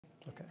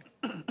Okay.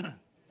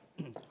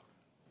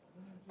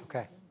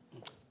 Okay.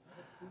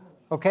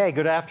 Okay,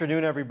 good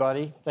afternoon,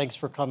 everybody. Thanks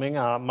for coming.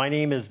 My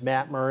name is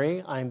Matt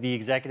Murray. I'm the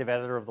executive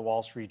editor of the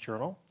Wall Street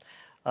Journal.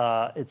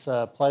 It's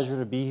a pleasure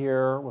to be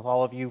here with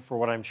all of you for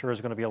what I'm sure is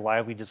going to be a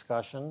lively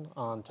discussion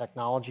on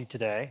technology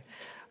today.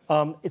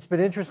 It's been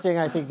interesting,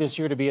 I think, this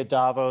year to be at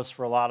Davos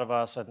for a lot of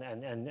us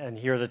and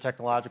hear the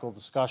technological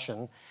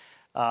discussion.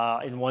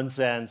 In one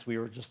sense, we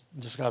were just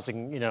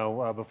discussing,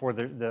 before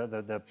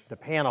the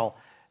panel,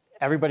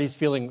 everybody's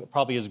feeling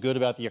probably as good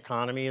about the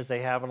economy as they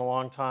have in a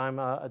long time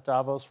at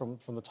Davos from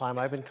the time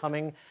I've been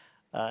coming.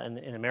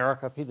 In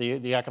America,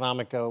 the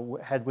economic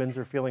headwinds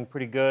are feeling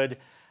pretty good.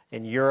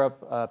 In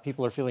Europe,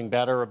 people are feeling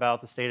better about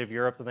the state of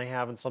Europe than they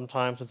have in some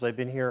time since I've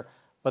been here.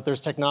 But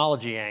there's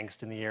technology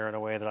angst in the air in a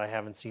way that I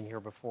haven't seen here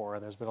before.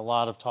 And there's been a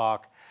lot of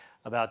talk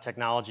about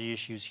technology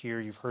issues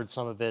here. You've heard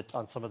some of it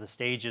on some of the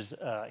stages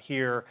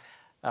here.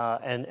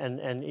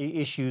 And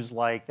issues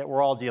like that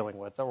we're all dealing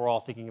with, that we're all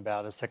thinking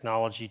about as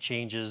technology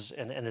changes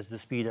and as the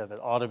speed of it,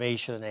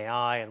 automation and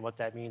AI and what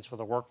that means for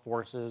the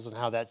workforces and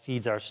how that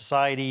feeds our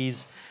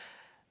societies.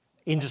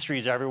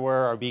 Industries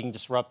everywhere are being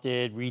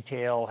disrupted,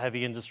 retail,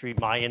 heavy industry,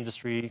 my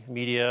industry,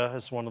 media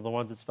is one of the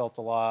ones that's felt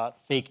a lot.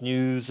 Fake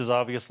news is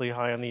obviously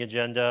high on the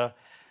agenda.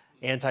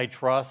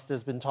 Antitrust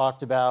has been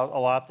talked about a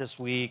lot this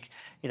week.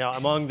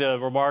 Among the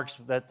remarks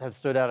that have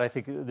stood out, I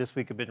think this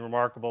week have been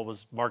remarkable,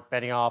 was Mark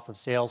Benioff of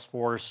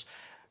Salesforce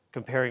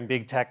comparing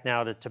big tech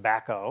now to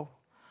tobacco.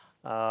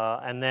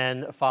 And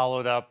then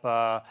followed up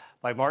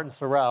by Martin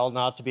Sorrell,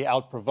 not to be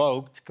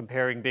outprovoked,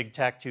 comparing big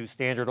tech to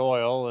Standard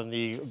Oil in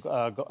the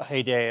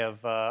heyday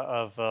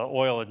of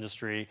oil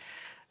industry.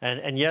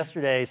 And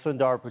yesterday,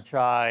 Sundar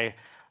Pichai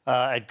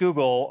at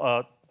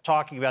Google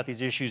talking about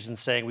these issues and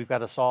saying we've got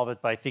to solve it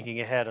by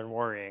thinking ahead and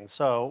worrying.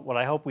 So what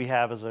I hope we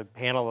have is a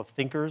panel of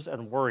thinkers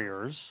and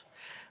worriers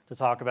to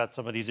talk about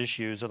some of these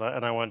issues, and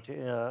I want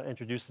to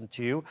introduce them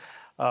to you.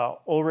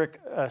 Ulrich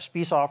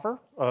Spiesshofer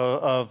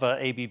of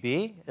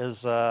ABB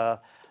is to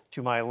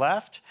my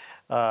left.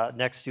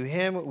 Next to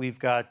him, we've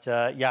got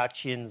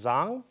Yaqin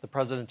Zhang, the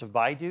president of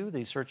Baidu,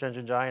 the search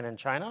engine giant in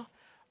China.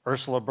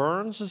 Ursula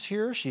Burns is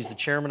here. She's the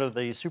chairman of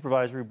the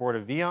supervisory board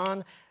of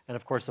Vion, and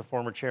of course the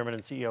former chairman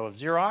and CEO of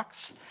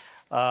Xerox.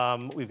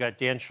 We've got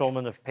Dan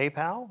Schulman of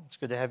PayPal. It's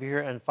good to have you here.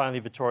 And finally,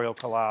 Vittorio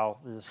Colao,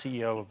 the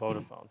CEO of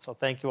Vodafone. So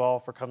thank you all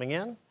for coming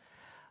in.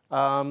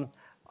 I'm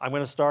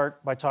going to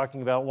start by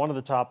talking about one of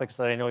the topics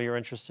that I know you're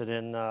interested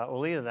in,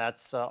 Uli, and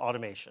that's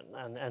automation.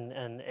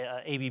 And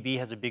ABB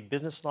has a big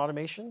business in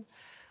automation.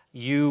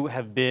 You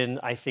have been,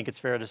 I think it's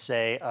fair to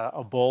say,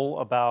 a bull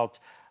about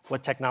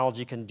what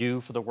technology can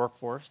do for the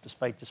workforce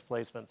despite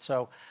displacement.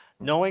 So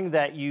knowing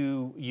that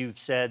you've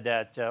said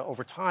that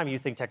over time you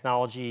think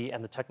technology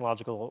and the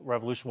technological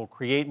revolution will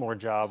create more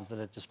jobs than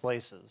it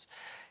displaces.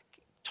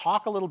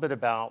 Talk a little bit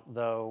about,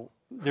 though,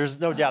 there's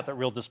no doubt that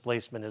real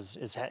displacement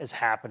is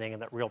happening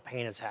and that real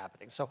pain is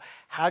happening. So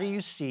how do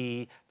you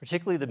see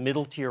particularly the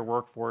middle tier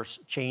workforce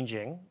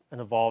changing and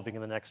evolving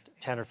in the next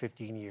 10 or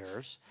 15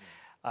 years?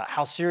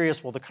 How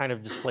serious will the kind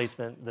of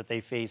displacement that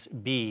they face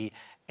be?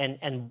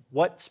 And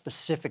what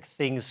specific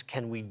things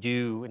can we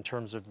do in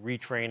terms of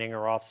retraining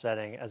or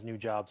offsetting as new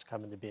jobs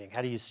come into being?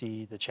 How do you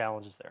see the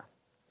challenges there?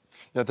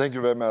 Yeah, thank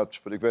you very much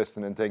for the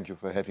question, and thank you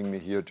for having me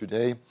here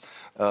today.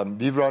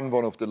 We run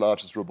one of the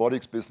largest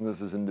robotics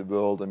businesses in the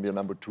world, and we are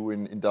number 2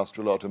 in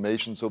industrial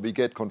automation, so we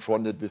get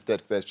confronted with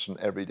that question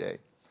every day.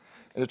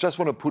 And I just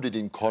want to put it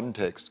in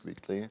context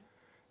quickly.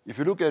 If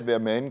you look at where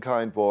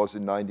mankind was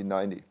in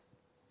 1990,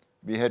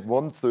 we had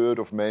 1/3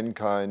 of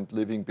mankind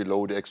living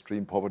below the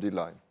extreme poverty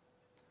line.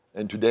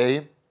 And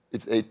today,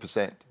 it's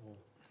 8%.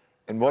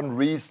 And one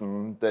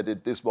reason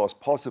that this was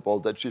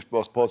possible, that shift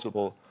was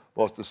possible,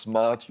 was the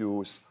smart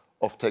use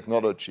of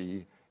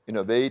technology in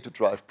a way to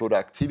drive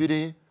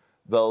productivity,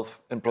 wealth,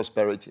 and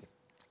prosperity.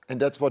 And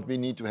that's what we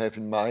need to have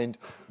in mind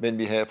when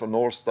we have a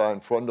North Star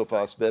in front of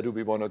us. Where do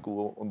we want to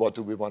go and what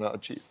do we want to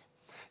achieve?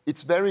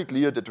 It's very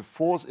clear that the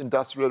 4th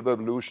industrial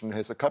revolution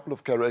has a couple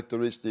of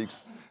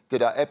characteristics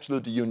that are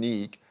absolutely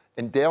unique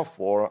and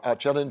therefore are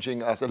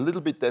challenging us a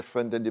little bit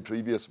different than the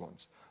previous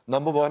ones.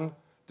 Number 1,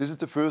 this is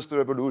the first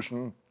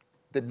revolution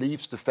that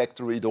leaves the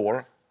factory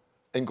door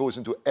and goes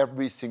into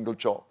every single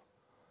job.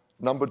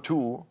 Number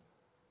 2,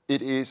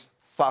 it is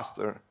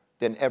faster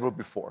than ever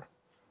before.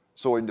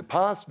 So in the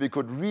past, we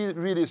could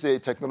really say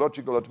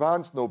technological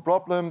advance, no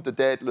problem. The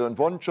dad learned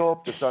one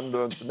job, the son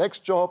learns the next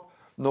job,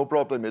 no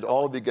problem at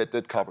all, we get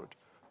that covered.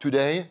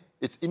 Today,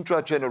 it's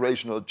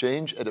intra-generational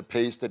change at a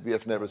pace that we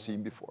have never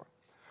seen before.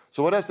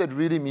 So what does that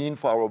really mean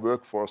for our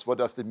workforce? What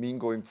does that mean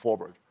going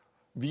forward?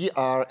 We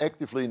are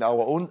actively in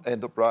our own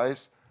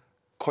enterprise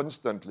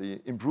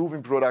constantly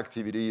improving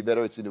productivity,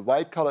 whether it's in the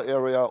white-collar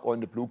area or in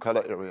the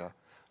blue-collar area.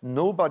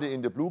 Nobody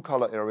in the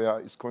blue-collar area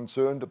is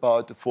concerned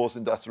about the 4th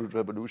industrial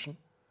revolution.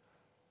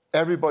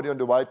 Everybody on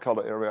the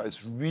white-collar area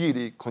is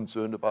really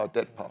concerned about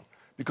that part,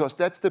 because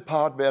that's the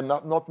part where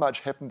not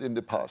much happened in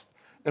the past.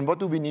 And what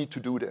do we need to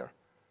do there?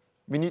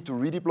 We need to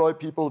redeploy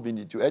people, we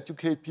need to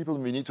educate people,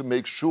 and we need to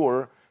make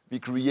sure we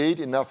create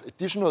enough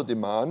additional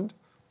demand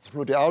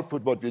through the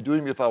output, what we're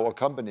doing with our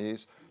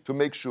companies to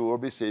make sure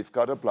we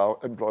safeguard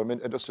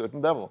employment at a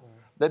certain level.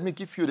 Let me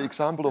give you the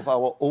example of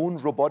our own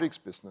robotics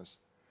business.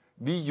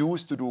 We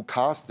used to do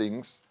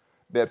castings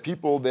where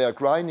people were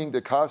grinding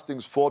the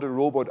castings for the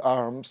robot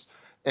arms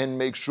and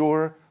make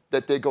sure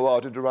that they go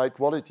out in the right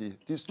quality.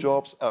 These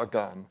jobs are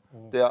gone.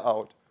 They are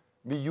out.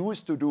 We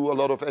used to do a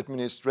lot of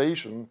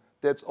administration.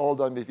 That's all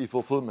done with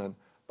e-fulfillment.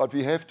 But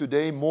we have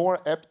today more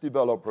app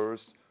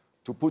developers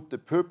to put the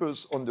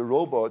purpose on the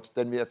robots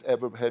than we have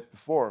ever had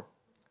before.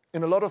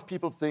 And a lot of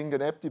people think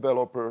an app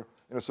developer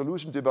and a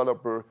solution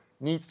developer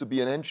needs to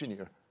be an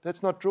engineer.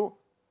 That's not true.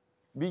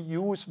 We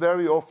use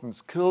very often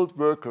skilled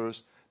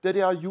workers that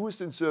are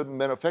used in certain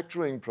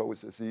manufacturing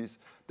processes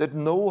that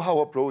know how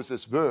a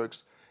process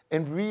works,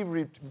 and we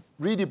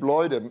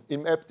redeploy them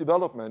in app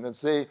development and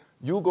say,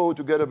 you go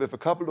together with a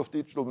couple of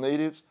digital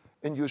natives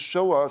and you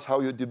show us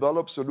how you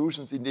develop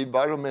solutions in the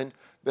environment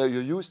where you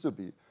used to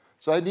be.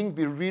 So I think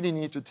we really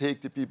need to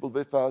take the people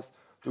with us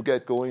to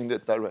get going in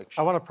that direction.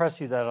 I want to press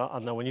you that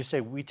on though. When you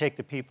say we take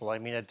the people, I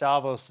mean at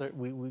Davos,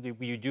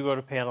 you do go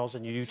to panels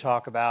and you do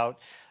talk about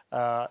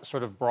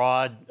sort of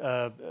broad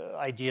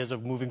ideas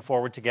of moving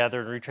forward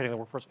together and retraining the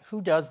workforce.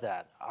 Who does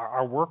that?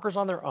 Are workers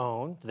on their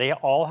own? Do they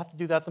all have to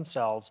do that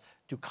themselves?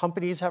 Do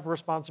companies have a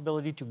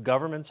responsibility? Do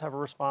governments have a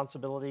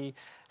responsibility?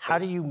 How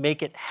do you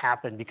make it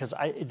happen? Because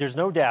there's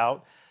no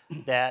doubt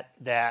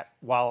that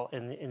while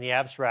in the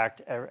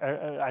abstract,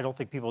 I don't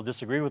think people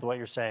disagree with what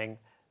you're saying,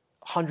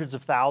 hundreds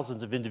of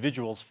thousands of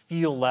individuals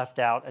feel left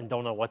out and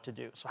don't know what to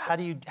do. So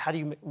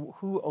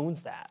who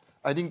owns that?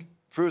 I think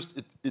first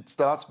it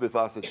starts with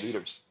us as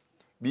leaders.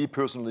 We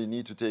personally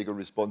need to take a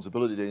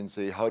responsibility and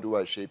say, how do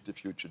I shape the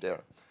future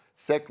there?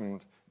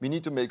 Second, we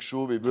need to make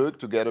sure we work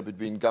together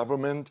between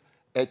government,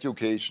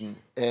 education,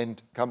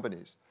 and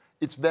companies.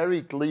 It's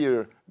very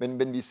clear when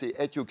we say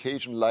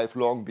education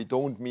lifelong, we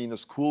don't mean a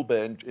school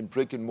bench in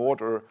brick and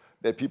mortar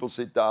where people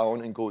sit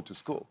down and go to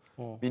school.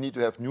 We need to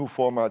have new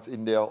formats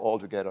in there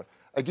altogether.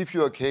 I give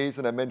you a case,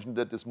 and I mentioned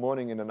that this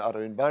morning in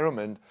another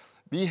environment.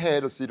 We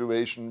had a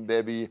situation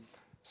where we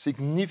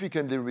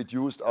significantly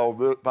reduced our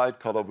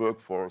white-collar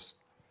workforce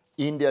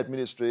in the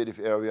administrative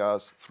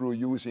areas through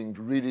using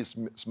really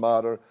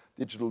smarter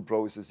digital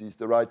processes,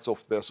 the right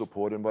software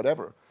support, and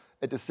whatever.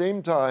 At the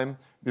same time,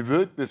 we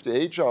worked with the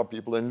HR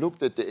people and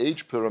looked at the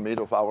age pyramid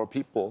of our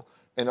people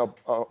and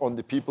on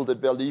the people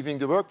that were leaving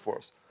the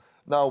workforce.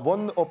 Now,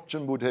 one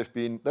option would have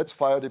been, let's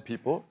fire the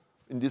people.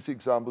 In this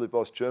example, it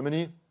was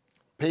Germany.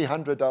 Pay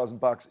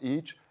 $100,000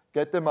 each,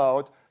 get them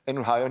out, and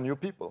hire new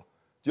people.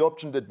 The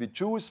option that we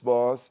choose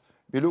was,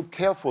 we look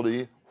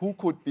carefully who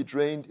could be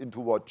trained into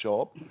what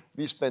job.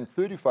 We spent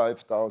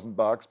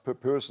 $35,000 per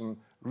person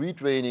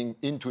retraining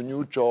into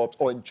new jobs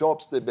or in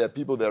jobs where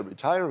people were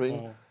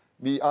retiring.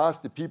 We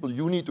asked the people,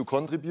 you need to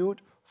contribute.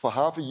 For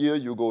half a year,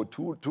 you go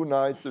two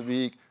nights a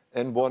week,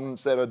 and one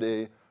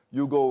Saturday,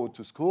 you go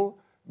to school.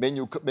 When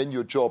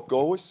your job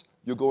goes,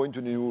 you go into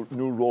a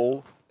new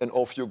role, and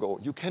off you go.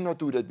 You cannot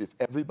do that with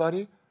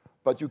everybody,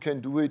 but you can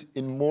do it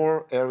in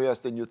more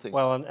areas than you think.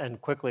 Well, and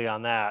quickly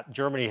on that,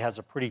 Germany has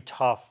a pretty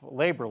tough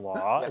labor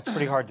law. It's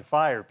pretty hard to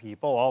fire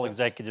people. All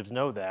executives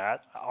know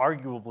that.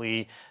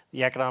 Arguably,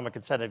 the economic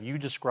incentive you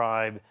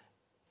describe,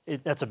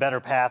 that's a better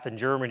path in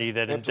Germany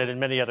than in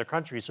many other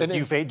countries. So do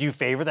you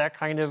favor that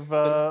kind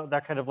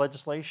of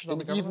legislation on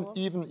the government level?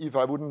 Even if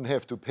I wouldn't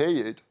have to pay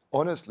it,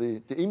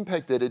 honestly, the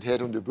impact that it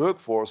had on the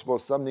workforce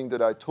was something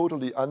that I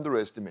totally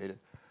underestimated,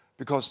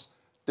 because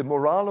the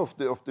morale of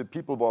the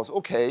people was,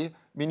 okay,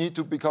 we need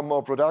to become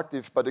more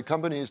productive, but the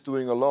company is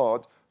doing a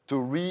lot to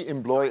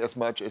re-employ as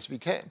much as we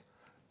can.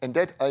 And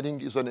that, I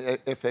think, is an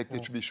effect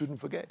that we shouldn't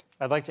forget.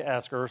 I'd like to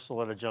ask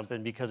Ursula to jump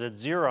in, because at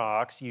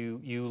Xerox,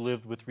 you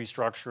lived with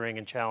restructuring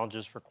and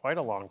challenges for quite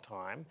a long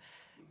time.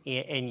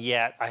 And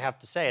yet, I have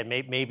to say, and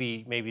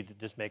maybe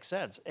this makes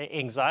sense,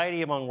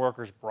 anxiety among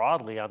workers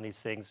broadly on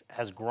these things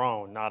has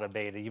grown, not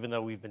abated, even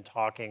though we've been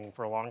talking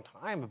for a long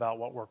time about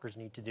what workers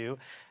need to do,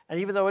 and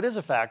even though it is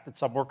a fact that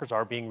some workers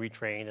are being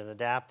retrained and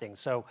adapting.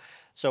 So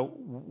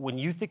when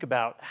you think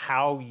about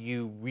how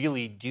you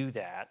really do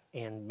that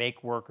and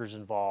make workers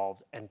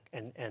involved and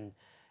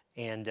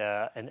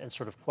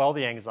sort of quell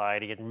the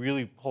anxiety and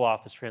really pull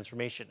off this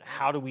transformation,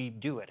 how do we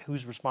do it?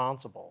 Who's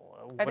responsible?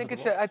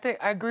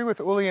 I agree with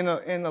Uli in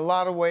a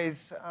lot of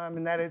ways,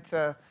 in that it's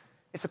a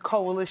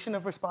coalition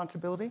of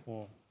responsibility.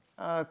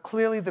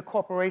 Clearly, the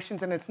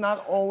corporations, and it's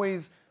not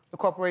always the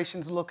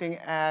corporations looking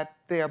at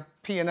their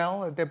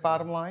P&L, or their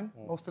bottom line.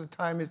 Most of the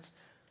time, it's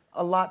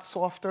a lot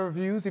softer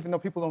views, even though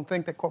people don't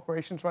think that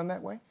corporations run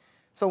that way.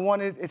 So one,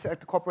 it's at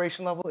the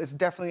corporation level. It's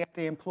definitely at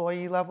the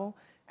employee level.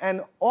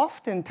 And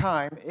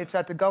oftentimes, it's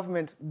at the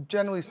government,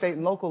 generally state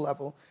and local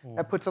level,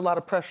 that puts a lot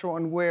of pressure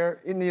on where,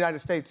 in the United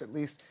States at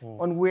least,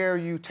 on where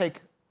you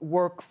take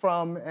work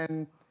from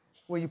and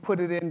where you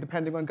put it in,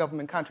 depending on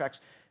government contracts.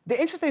 The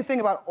interesting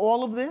thing about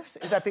all of this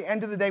is at the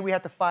end of the day, we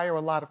have to fire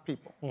a lot of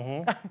people.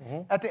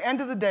 At the end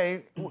of the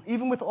day,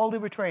 even with all the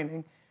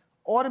retraining,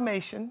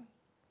 automation,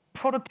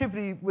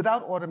 productivity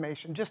without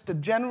automation, just the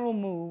general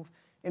move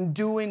in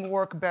doing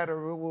work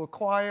better. It will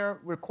require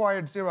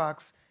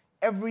Xerox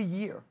every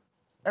year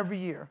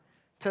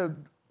to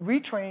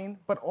retrain,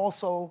 but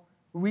also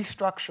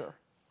restructure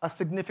a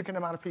significant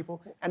amount of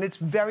people, and it's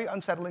very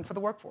unsettling for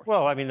the workforce.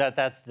 Well, I mean,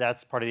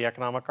 that's part of the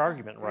economic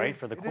argument, right?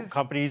 For the It is.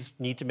 companies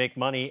need to make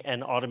money,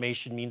 and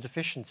automation means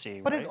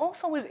efficiency. But right? it's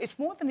also, it's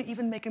more than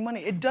even making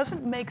money. It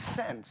doesn't make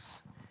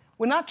sense.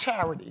 We're not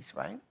charities,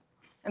 right?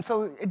 And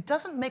so it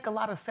doesn't make a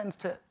lot of sense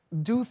to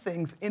do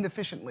things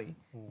inefficiently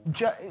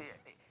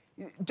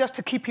just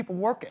to keep people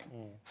working.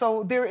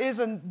 So there's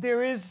a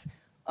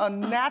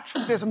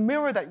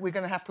mirror that we're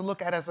going to have to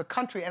look at as a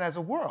country and as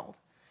a world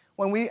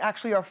when we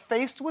actually are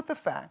faced with the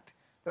fact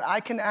that I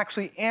can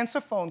actually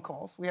answer phone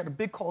calls. We had a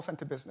big call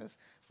center business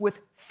with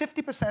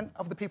 50%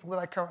 of the people that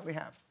I currently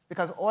have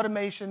because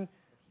automation.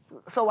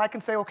 So I can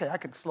say, okay, I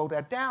can slow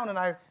that down and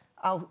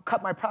I'll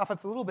cut my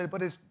profits a little bit,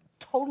 but it's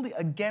totally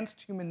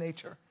against human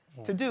nature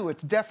to do.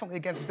 It's definitely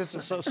against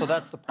business. So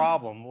that's the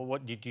problem.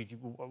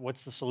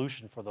 What's the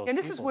solution for those and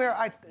this people?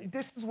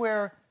 is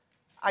where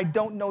I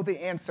don't know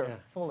the answer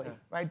fully,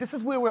 right? This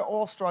is where we're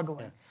all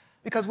struggling.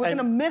 Because we're going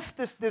to miss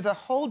this. There's a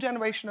whole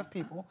generation of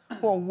people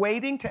who are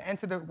waiting to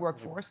enter the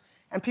workforce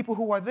and people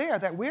who are there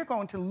that we're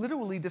going to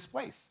literally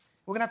displace.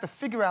 We're going to have to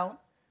figure out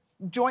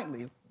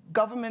jointly,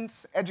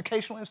 governments,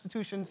 educational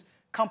institutions,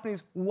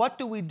 companies, what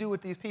do we do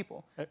with these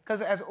people?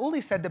 Because as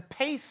Uli said, the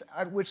pace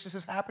at which this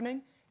is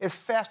happening is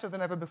faster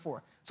than ever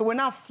before. So we're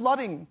now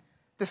flooding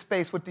the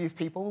space with these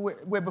people,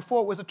 where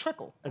before it was a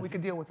trickle, and we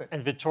could deal with it.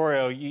 And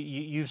Vittorio,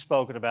 you've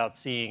spoken about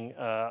seeing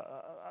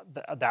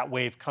that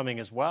wave coming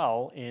as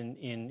well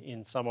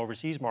in some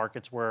overseas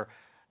markets where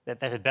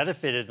that had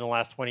benefited in the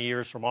last 20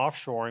 years from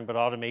offshoring, but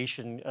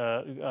automation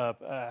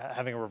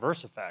having a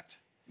reverse effect.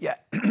 Yeah,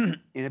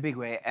 in a big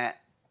way.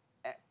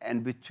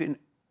 And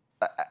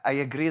I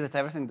agree that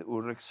everything that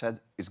Ulrich said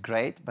is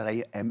great, but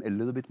I am a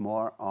little bit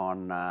more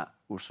on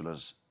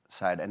Ursula's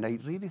side. And I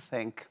really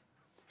think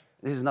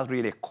this is not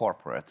really a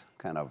corporate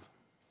kind of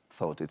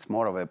thought. It's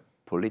more of a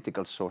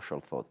political, social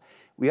thought.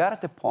 We are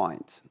at a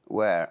point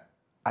where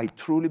I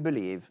truly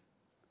believe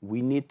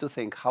we need to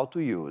think how to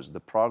use the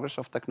progress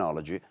of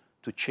technology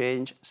to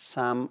change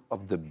some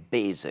of the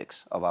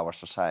basics of our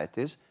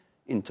societies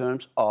in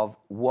terms of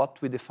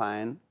what we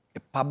define a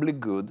public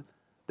good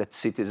that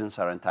citizens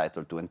are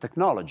entitled to. And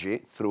technology,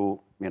 through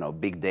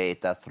big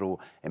data, through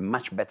a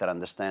much better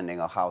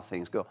understanding of how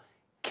things go,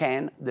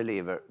 can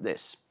deliver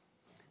this.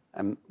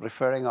 I'm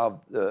referring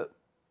of the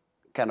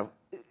kind of,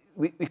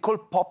 we call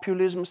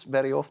populisms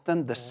very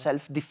often the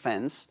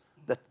self-defense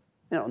that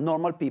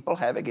normal people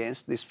have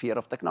against this fear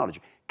of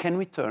technology. Can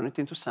we turn it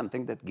into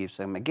something that gives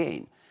them a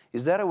gain?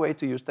 Is there a way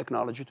to use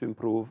technology to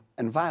improve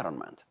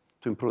environment,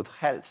 to improve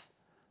health,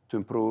 to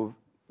improve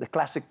the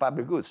classic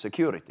public goods,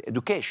 security,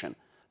 education?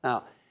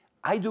 Now,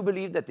 I do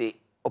believe that the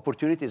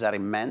opportunities are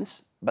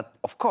immense, but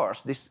of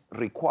course, this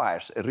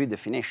requires a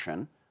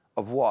redefinition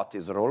of what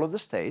is the role of the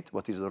state,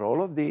 what is the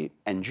role of the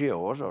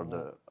NGOs or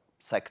the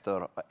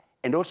sector,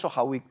 and also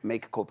how we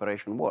make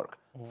cooperation work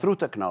through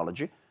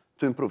technology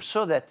to improve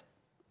so that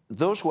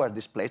those who are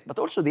displaced, but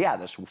also the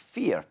others who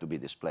fear to be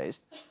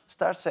displaced,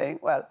 start saying,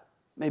 well,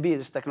 maybe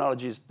this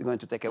technology is going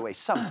to take away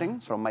something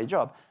from my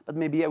job, but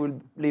maybe I will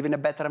live in a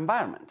better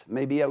environment.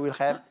 Maybe I will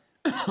have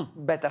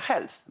better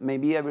health.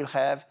 Maybe I will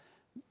have,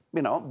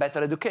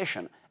 better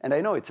education. And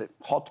I know it's a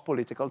hot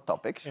political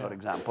topic, for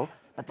example,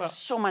 but there's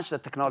so much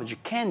that technology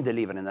can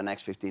deliver in the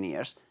next 15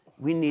 years.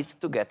 We need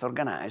to get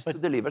organized to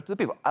deliver to the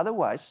people.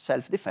 Otherwise,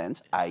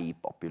 self-defense, i.e.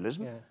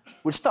 populism,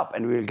 will stop.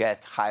 And we'll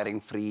get hiring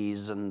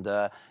freeze and,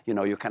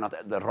 you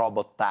cannot, the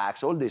robot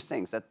tax, all these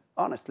things that,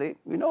 honestly,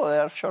 we know they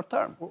are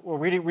short-term. Well,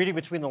 reading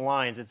between the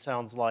lines, it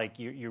sounds like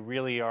you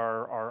really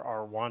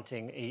are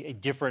wanting a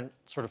different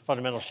sort of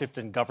fundamental shift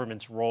in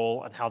government's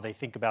role and how they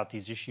think about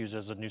these issues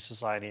as a new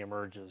society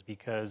emerges.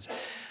 Because,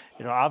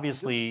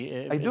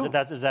 obviously, I do.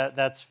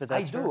 That's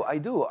fair? I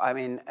do. I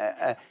mean,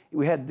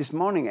 we had this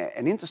morning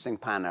an interesting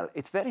panel.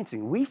 It's very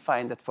interesting. We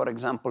find that, for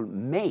example,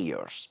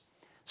 mayors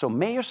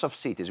of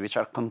cities, which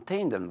are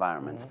contained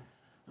environments,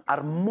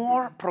 are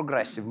more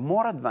progressive,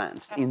 more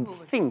advanced in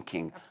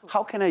thinking,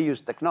 how can I use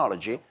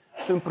technology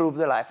to improve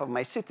the life of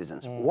my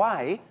citizens?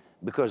 Why?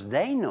 Because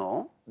they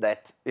know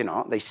that,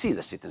 they see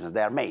the citizens,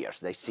 they are mayors.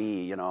 They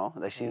see,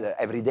 that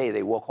every day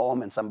they walk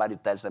home and somebody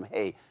tells them,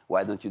 hey,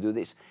 why don't you do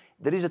this?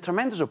 There is a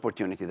tremendous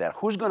opportunity there.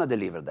 Who's going to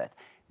deliver that?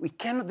 We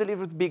cannot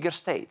deliver with bigger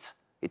states.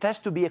 It has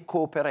to be a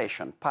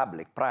cooperation,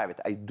 public, private.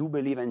 I do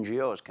believe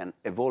NGOs can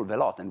evolve a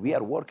lot, and we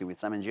are working with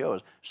some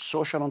NGOs,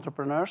 social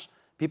entrepreneurs,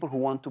 people who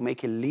want to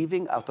make a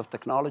living out of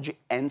technology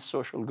and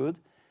social good.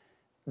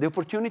 The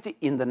opportunity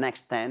in the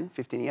next 10,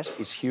 15 years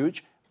is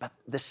huge, but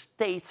the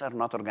states are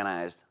not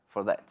organized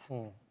for that.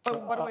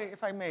 But by the way,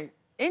 if I may,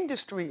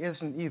 industry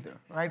isn't either,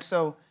 right?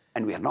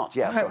 And we are not,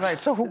 of course.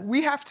 Right, so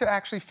we have to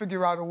actually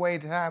figure out a way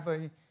to have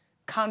a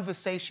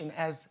conversation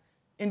as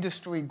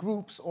industry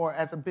groups or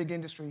as a big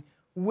industry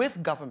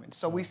with government.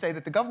 So we say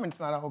that the government's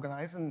not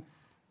organized, and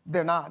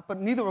they're not,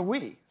 but neither are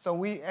we.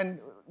 And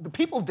the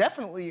people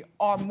definitely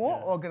are more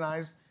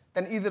organized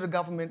than either the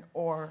government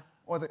or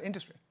or the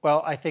industry.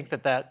 Well, I think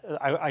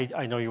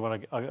I know you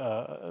want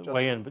to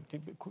weigh in, but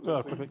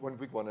quickly. One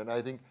quick one, and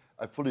I think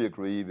I fully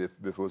agree with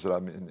Ursula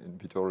in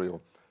Vittorio.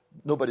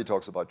 Nobody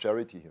talks about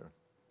charity here,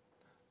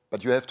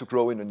 but you have to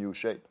grow in a new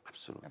shape.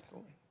 Absolutely.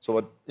 So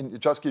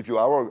just give you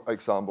our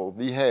example.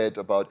 We had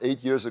about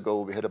 8 years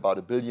ago, we had about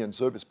 $1 billion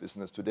service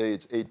business. Today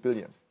it's 8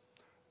 billion.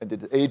 And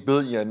the 8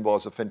 billion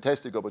was a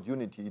fantastic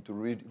opportunity to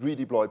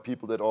redeploy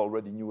people that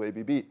already knew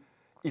ABB.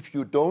 If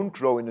you don't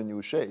grow in a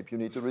new shape, you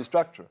need to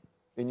restructure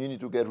and you need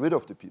to get rid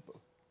of the people.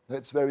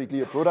 That's very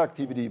clear.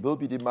 Productivity will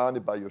be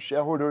demanded by your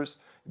shareholders,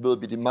 it will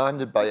be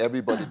demanded by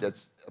everybody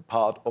that's a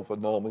part of a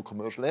normal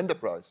commercial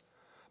enterprise.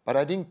 But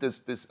I think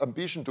this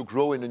ambition to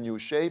grow in a new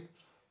shape,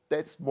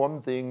 that's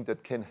one thing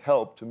that can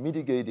help to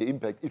mitigate the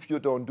impact. If you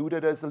don't do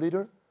that as a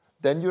leader,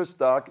 then you're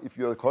stuck. If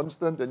you're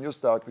constant, then you're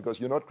stuck because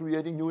you're not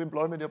creating new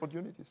employment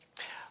opportunities.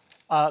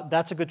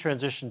 That's a good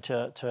transition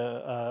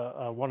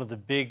to one of the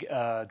big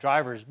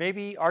drivers,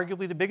 maybe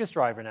arguably the biggest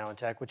driver now in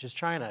tech, which is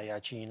China,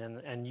 Yaqin.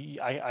 And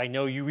I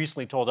know you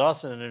recently told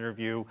us in an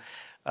interview,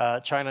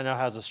 China now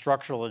has a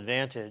structural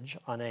advantage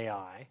on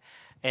AI.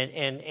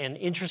 And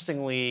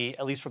interestingly,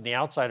 at least from the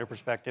outsider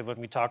perspective, when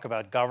we talk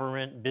about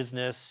government,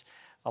 business,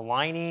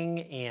 aligning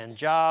and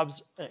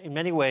jobs, in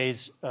many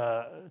ways,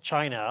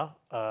 China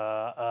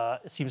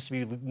seems to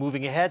be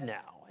moving ahead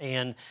now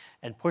and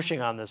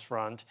pushing on this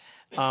front.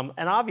 And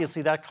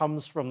obviously that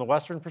comes from the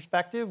Western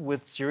perspective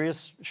with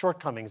serious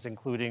shortcomings,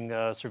 including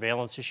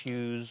surveillance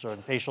issues or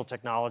facial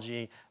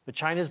technology. But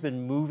China's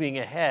been moving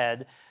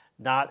ahead,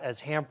 not as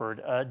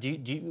hampered.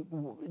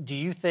 Do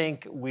you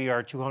think we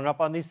are too hung up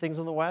on these things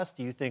in the West?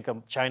 Do you think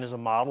China's a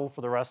model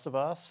for the rest of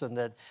us and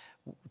that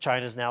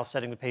China's now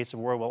setting the pace of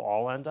where we'll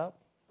all end up?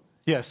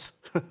 Yes.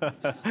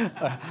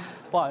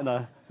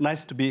 Well,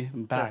 nice to be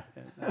back.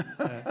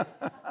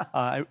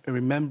 I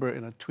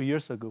remember 2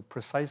 years ago,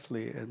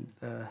 precisely in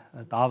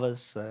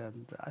Davos,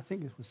 and I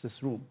think it was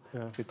this room.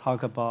 Yeah. We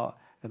talk about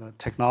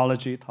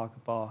technology, talk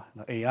about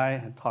AI,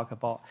 and talk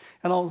about,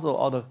 and also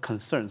all the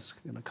concerns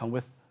come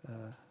with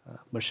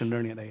machine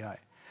learning and AI.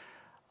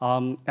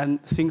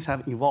 And things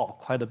have evolved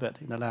quite a bit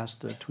in the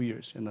last 2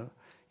 years.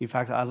 In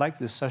fact, I like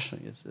this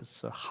session.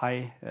 It's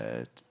high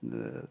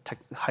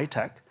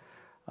tech.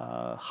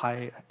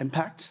 High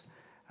impact,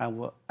 and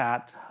will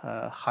add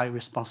high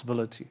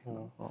responsibility,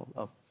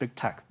 a big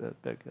tech,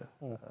 big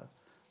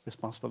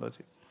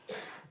responsibility.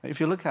 If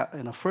you look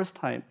at first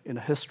time in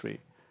history,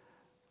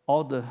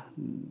 all the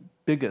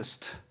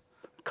biggest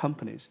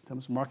companies in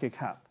terms of market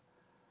cap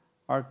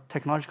are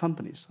technology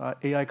companies, are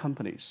AI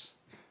companies.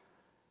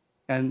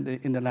 And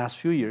in the last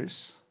few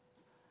years,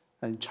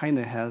 and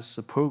China has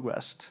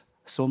progressed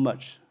so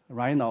much.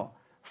 Right now,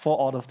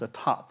 4 out of the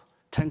top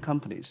 10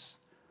 companies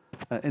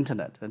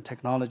internet and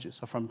technologies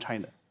are from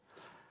China.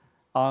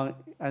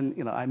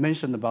 And I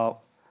mentioned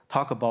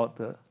talk about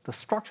the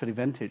structural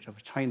advantage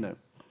of China.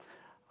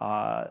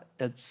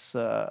 It's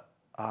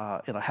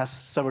has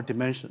several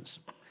dimensions.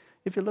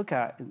 If you look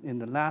at in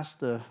the last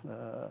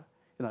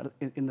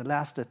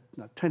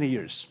 20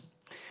 years,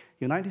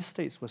 United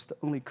States was the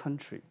only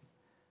country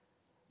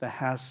that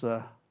has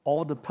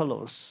all the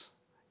pillars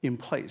in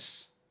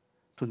place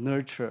to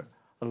nurture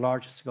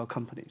large-scale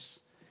companies,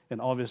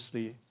 and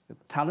obviously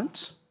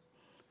talent,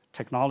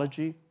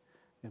 technology,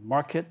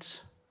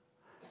 market,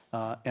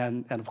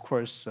 and of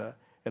course,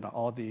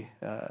 all the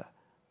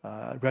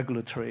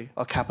regulatory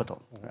or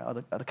capital,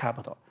 the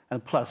capital,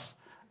 and plus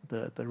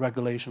the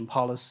regulation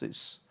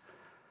policies.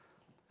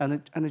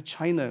 And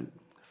China,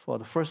 for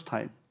the first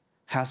time,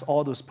 has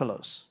all those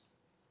pillars.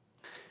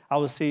 I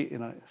would say,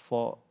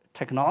 for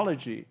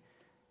technology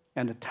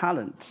and the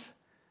talent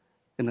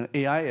in the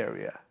AI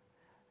area,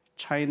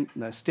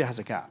 China still has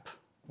a gap.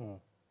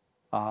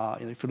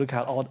 If you look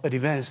at all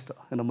advanced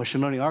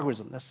machine learning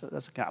algorithms,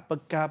 that's a gap.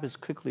 But gap is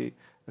quickly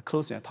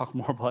closing. I'll talk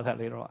more about that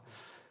later on.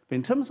 But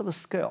in terms of the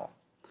scale,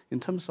 in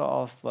terms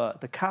of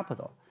the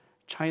capital,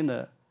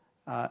 China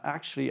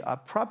actually are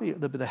probably a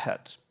little bit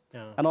ahead.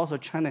 Yeah. And also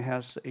China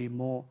has a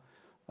more,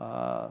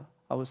 I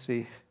would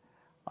say,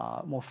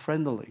 more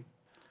friendly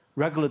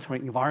regulatory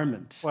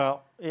environment.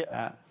 Well,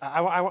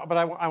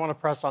 I want to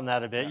press on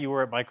that a bit. Yeah. You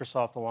were at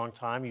Microsoft a long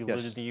time. You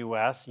lived in the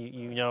U.S.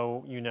 You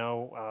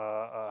know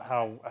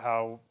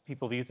how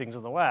people view things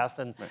in the West.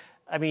 And right.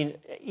 I mean,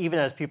 even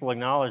as people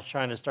acknowledge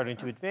China is starting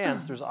to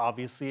advance, there's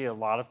obviously a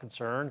lot of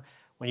concern.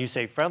 When you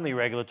say friendly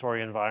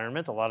regulatory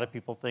environment, a lot of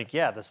people think,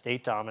 yeah, the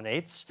state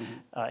dominates.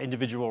 Mm-hmm.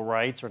 Individual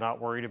rights are not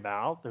worried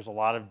about. There's a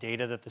lot of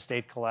data that the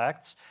state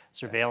collects.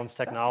 Surveillance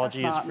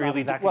technology is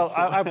freely... Exactly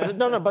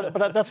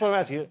but that's what I'm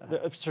asking you.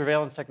 The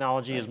surveillance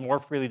technology is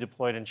more freely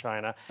deployed in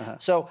China. Uh-huh.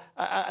 So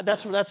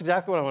that's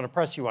exactly what I want to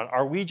press you on.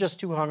 Are we just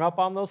too hung up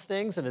on those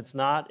things and it's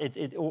not...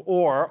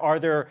 Or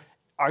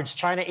is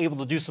China able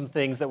to do some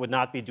things that would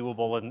not be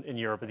doable in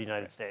Europe or the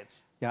United States?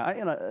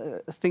 Yeah,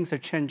 things are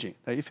changing.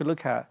 If you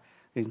look at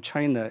in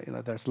China,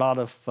 there's a lot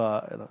of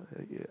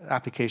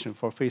application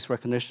for face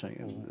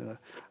recognition,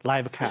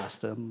 live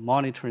cast,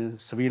 monitoring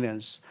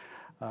surveillance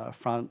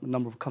from a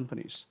number of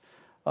companies.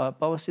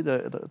 But we see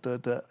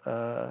the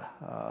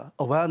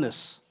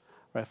awareness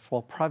right,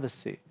 for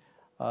privacy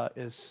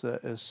is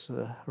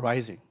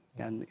rising.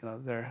 And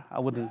I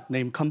wouldn't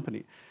name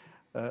company.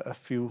 A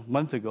few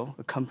months ago,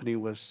 a company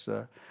was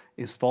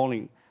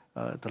installing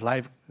the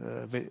live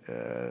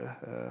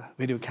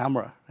video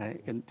camera,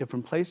 right, in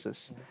different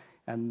places.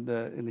 And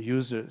the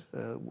users,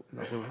 they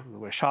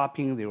were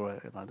shopping, they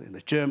were in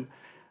the gym,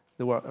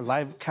 they were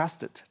live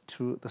casted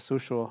to the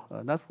social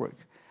network.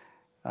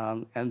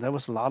 And there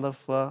was a lot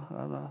of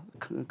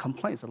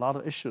complaints, a lot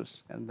of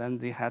issues, and then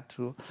they had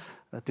to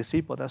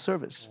disable that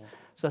service.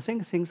 So I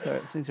think things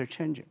are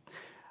changing.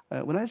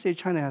 When I say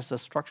China has a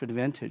structural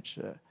advantage,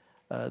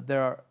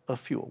 there are a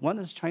few. One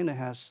is China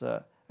has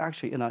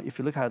actually, if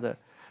you look at the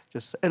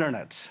just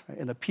internet, right,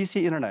 in the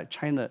PC internet,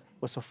 China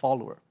was a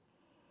follower.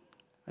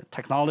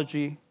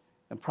 Technology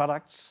and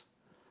products,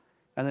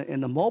 and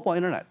in the mobile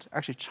internet,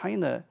 actually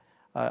China,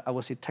 I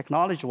would say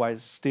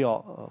technology-wise,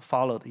 still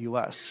followed the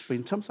U.S. But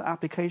in terms of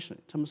application,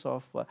 in terms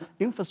of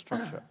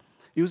infrastructure,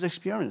 user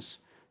experience,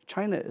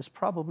 China is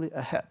probably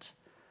ahead.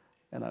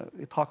 And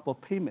we talk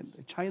about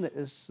payment. China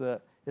is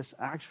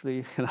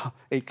actually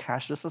a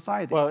cashless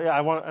society. Well, yeah,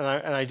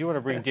 I do want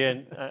to bring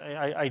Dan.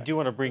 I do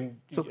want to bring.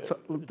 So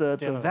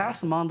the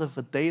vast amount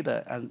of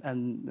data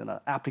and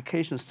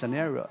application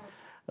scenario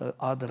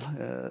are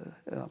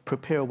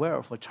prepared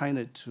well for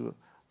China to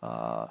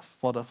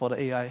for the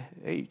AI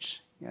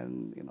age.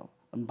 And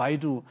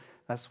Baidu,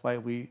 that's why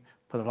we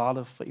put a lot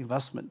of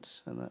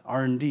investment and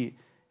R&D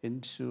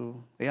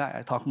into AI.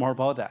 I talk more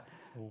about that.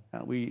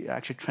 We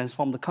actually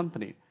transformed the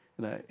company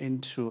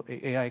into an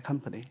AI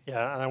company.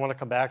 Yeah, and I want to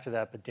come back to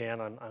that, but Dan,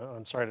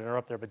 I'm sorry to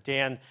interrupt there, but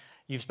Dan,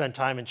 you've spent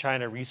time in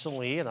China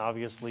recently, and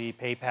obviously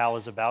PayPal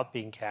is about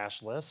being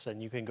cashless,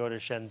 and you can go to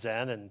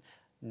Shenzhen and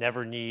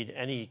never need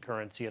any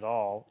currency at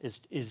all.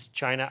 Is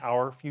China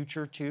our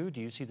future too?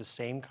 Do you see the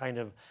same kind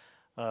of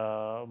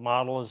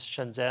model as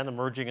Shenzhen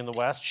emerging in the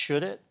West?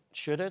 Should it,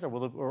 or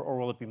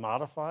will it be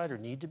modified, or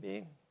need to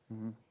be?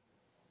 Mm-hmm.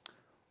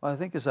 Well, I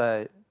think as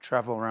I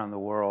travel around the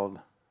world,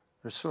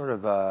 there's sort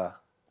of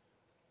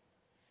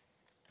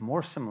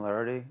more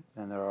similarity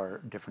than there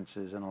are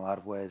differences in a lot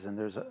of ways, and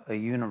there's a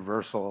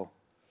universal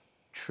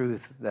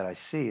truth that I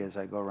see as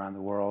I go around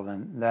the world,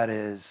 and that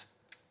is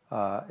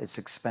it's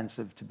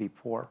expensive to be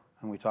poor.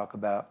 And we talk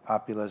about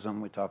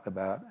populism, we talk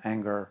about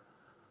anger,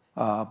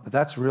 but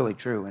that's really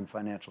true in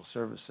financial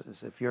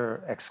services. If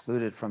you're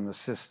excluded from the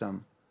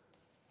system,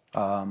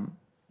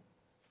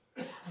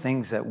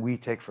 things that we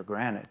take for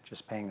granted,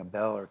 just paying a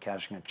bill or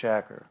cashing a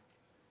check or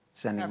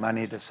sending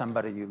money to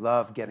somebody you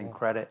love, getting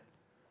credit,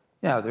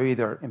 they're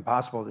either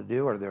impossible to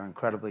do or they're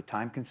incredibly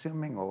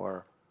time-consuming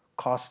or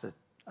cost a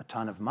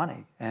ton of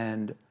money.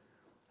 And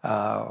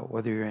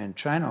whether you're in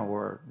China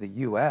or the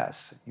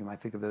US, you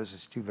might think of those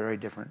as two very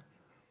different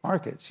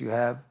markets. You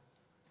have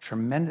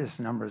tremendous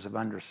numbers of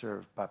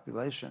underserved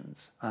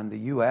populations. In the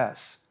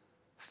US,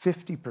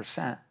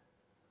 50%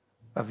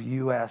 of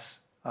US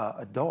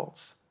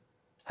adults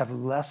have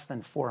less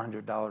than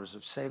 $400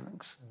 of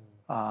savings.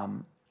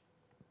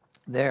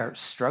 They're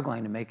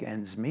struggling to make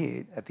ends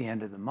meet at the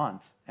end of the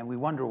month. And we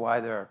wonder why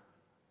they're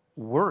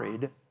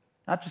worried,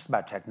 not just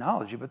about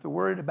technology, but they're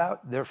worried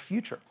about their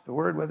future. They're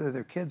worried whether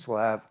their kids will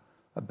have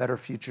a better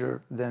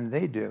future than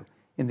they do.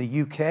 In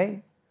the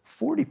UK,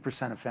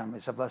 40% of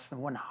families have less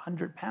than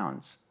 100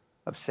 pounds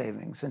of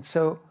savings. And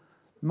so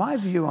my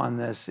view on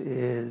this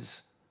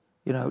is,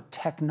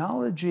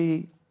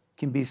 technology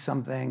can be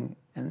something,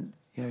 and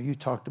you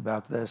talked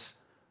about this,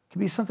 can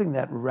be something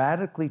that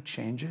radically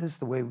changes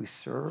the way we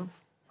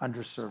serve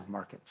underserved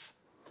markets.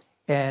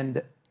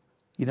 And,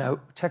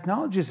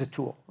 technology is a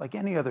tool, like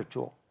any other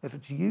tool. If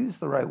it's used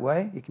the right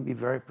way, it can be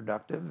very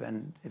productive,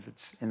 and if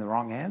it's in the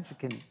wrong hands, it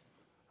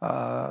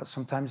can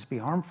sometimes be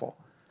harmful.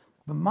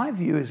 But my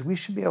view is we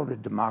should be able to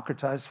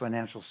democratize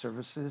financial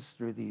services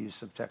through the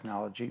use of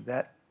technology,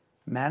 that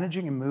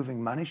managing and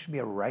moving money should be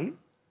a right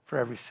for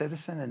every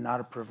citizen and not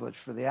a privilege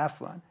for the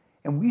affluent.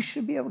 And we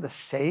should be able to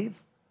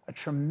save a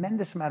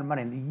tremendous amount of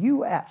money. In the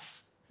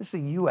US, this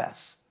is the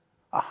US,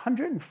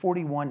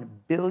 $141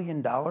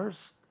 billion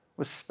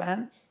was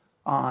spent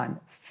on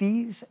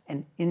fees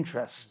and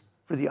interest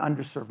for the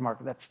underserved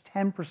market. That's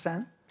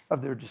 10%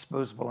 of their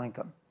disposable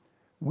income.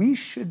 We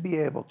should be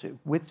able to,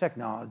 with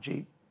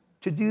technology,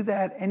 to do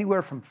that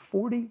anywhere from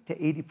 40 to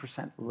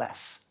 80%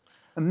 less.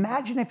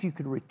 Imagine if you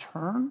could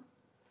return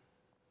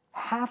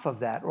half of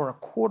that or a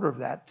quarter of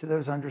that to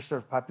those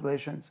underserved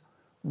populations,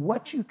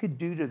 what you could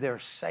do to their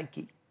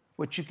psyche,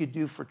 what you could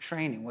do for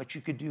training, what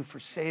you could do for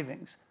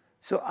savings.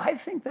 So I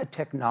think that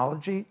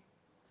technology,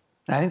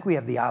 and I think we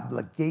have the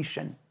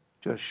obligation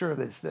to assure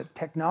this, that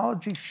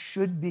technology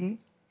should be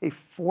a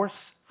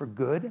force for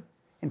good,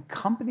 and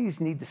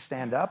companies need to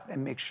stand up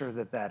and make sure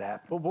that that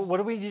happens. Well, what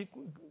do we do?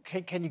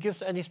 Can you give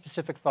us any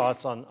specific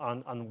thoughts on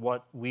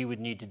what we would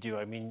need to do?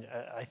 I mean,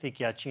 I think,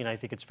 Yaqin, I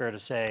think it's fair to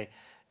say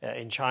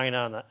in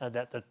China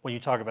that when you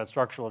talk about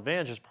structural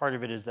advantages, part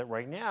of it is that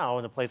right now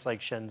in a place like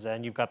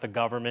Shenzhen, you've got the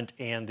government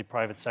and the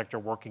private sector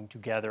working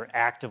together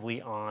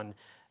actively on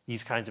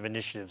these kinds of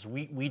initiatives.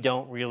 We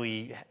don't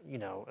really, you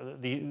know,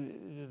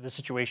 the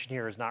situation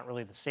here is not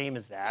really the same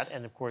as that.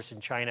 And of course,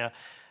 in China,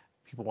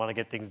 people want to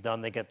get things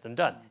done, they get them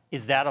done.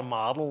 Is that a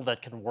model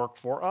that can work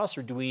for us,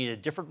 or do we need a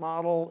different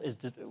model?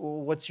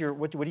 What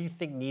do you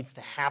think needs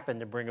to happen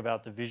to bring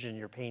about the vision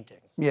you're painting?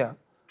 Yeah.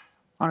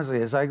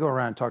 Honestly, as I go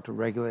around and talk to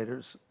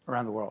regulators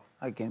around the world,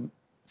 I came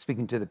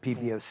speaking to the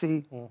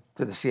PBOC,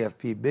 to the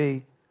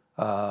CFPB,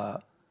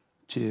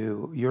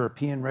 to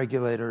European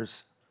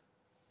regulators.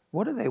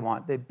 What do they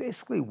want? They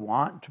basically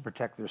want to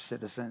protect their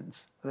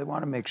citizens. They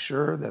want to make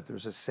sure that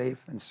there's a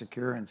safe and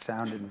secure and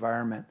sound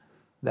environment,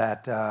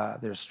 that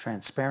there's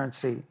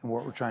transparency in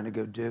what we're trying to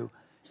go do.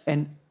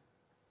 And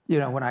you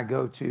know, when I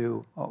go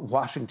to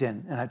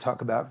Washington and I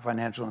talk about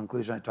financial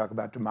inclusion, I talk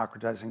about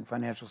democratizing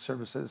financial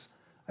services,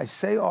 I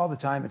say all the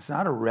time, it's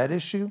not a red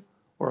issue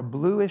or a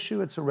blue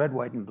issue, it's a red,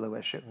 white, and blue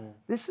issue.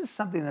 This is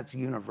something that's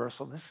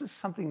universal. This is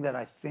something that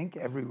I think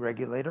every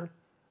regulator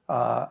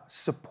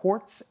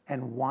supports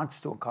and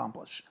wants to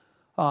accomplish.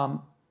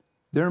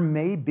 There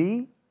may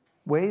be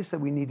ways that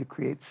we need to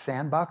create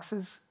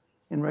sandboxes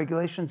in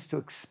regulations to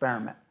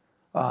experiment.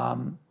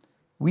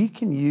 We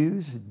can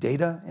use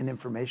data and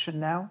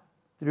information now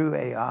through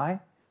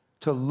AI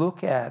to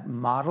look at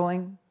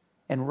modeling.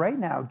 And right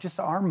now, just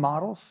our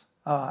models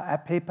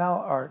at PayPal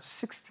are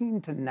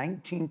 16 to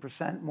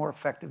 19% more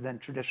effective than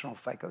traditional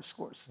FICO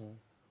scores.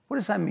 What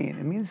does that mean?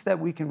 It means that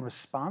we can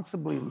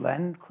responsibly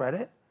lend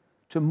credit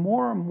to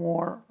more and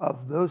more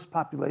of those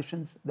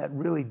populations that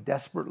really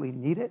desperately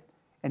need it,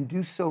 and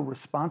do so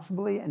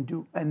responsibly,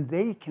 and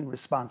they can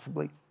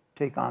responsibly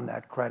take on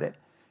that credit.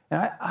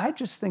 And I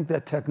just think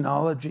that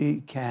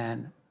technology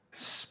can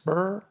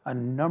spur a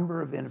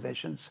number of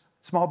innovations.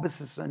 Small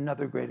business is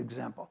another great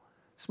example.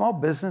 Small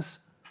business,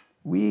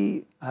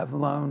 we have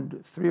loaned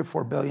 $3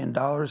 or $4 billion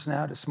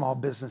now to small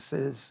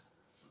businesses.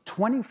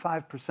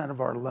 25% of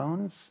our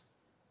loans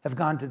have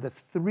gone to the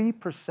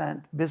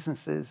 3%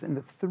 businesses in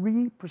the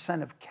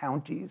 3% of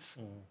counties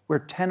where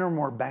 10 or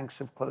more banks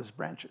have closed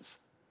branches.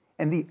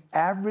 And the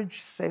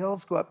average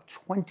sales go up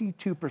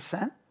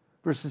 22%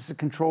 versus the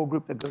control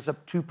group that goes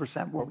up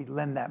 2% where we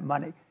lend that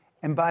money.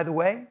 And by the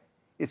way,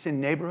 it's in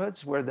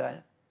neighborhoods where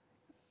the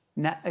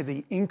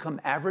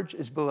income average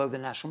is below the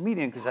national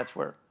median, because that's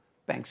where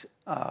banks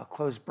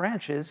close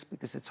branches,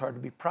 because it's hard to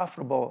be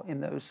profitable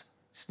in those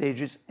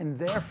stages. And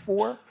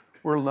therefore,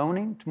 we're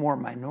loaning to more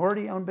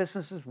minority-owned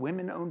businesses,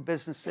 women-owned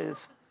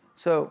businesses.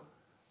 So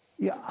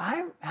yeah,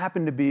 I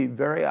happen to be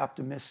very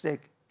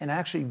optimistic and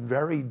actually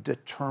very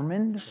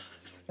determined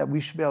that we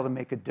should be able to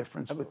make a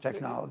difference with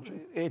technology.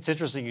 It's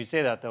interesting you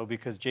say that, though,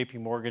 because J.P.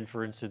 Morgan,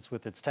 for instance,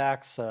 with its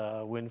tax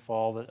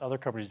windfall that other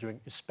companies are doing,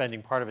 is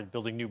spending part of it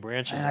building new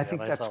branches. And I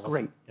think that's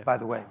great, by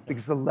the way,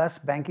 because the less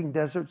banking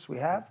deserts we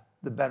have,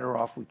 the better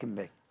off we can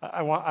be.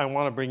 I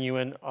want to bring you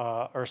in,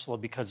 Ursula,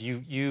 because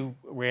you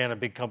ran a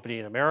big company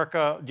in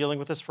America dealing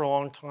with this for a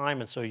long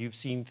time, and so you've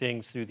seen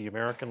things through the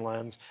American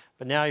lens.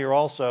 But now you're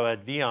also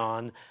at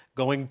Vion,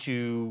 going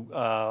to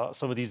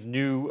some of these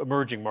new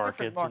emerging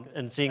markets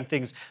and seeing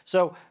things.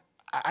 So,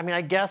 I mean,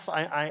 I guess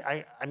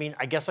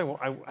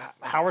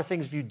how are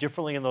things viewed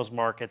differently in those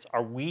markets?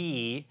 Are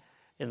we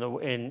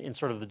in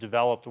sort of the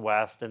developed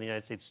West and the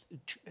United States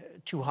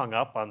too hung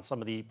up on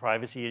some of the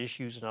privacy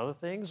issues and other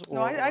things?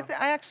 No, I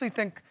actually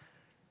think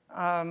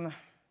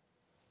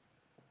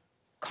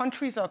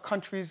countries are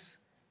countries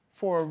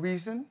for a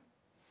reason,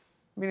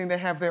 meaning they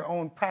have their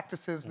own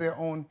practices, their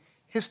own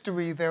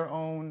history, their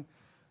own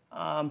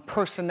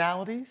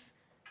personalities.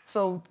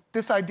 So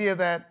this idea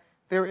that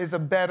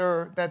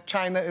that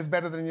China is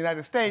better than the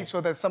United States,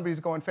 or that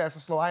somebody's going fast or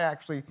slow, I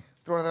actually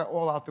throw that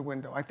all out the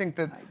window. I think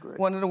that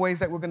one of the ways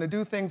that we're going to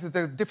do things is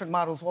there are different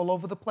models all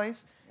over the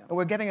place, and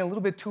we're getting a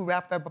little bit too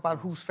wrapped up about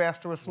who's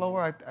faster or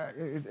slower.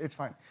 It's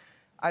fine.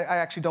 I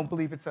actually don't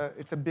believe it's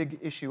a big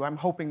issue. I'm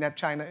hoping that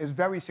China is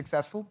very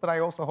successful, but I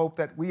also hope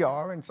that we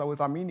are, and so is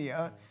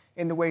Armenia,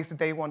 in the ways that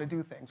they want to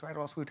do things, right?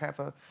 Or else we'd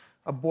have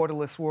a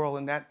borderless world,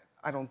 and that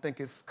I don't think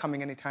is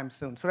coming anytime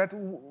soon. So that's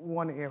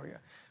one area.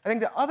 I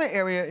think the other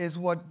area is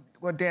what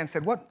Dan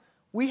said. What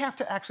we have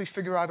to actually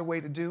figure out a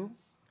way to do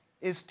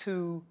is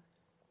to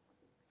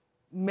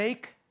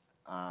make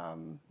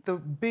the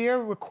bare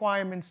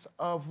requirements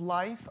of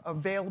life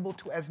available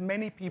to as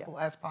many people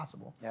as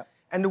possible. Yep.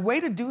 And the way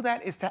to do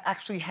that is to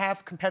actually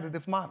have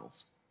competitive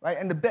models, right?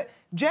 And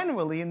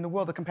generally, in the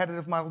world, the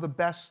competitive model, the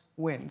best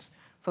wins.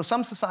 So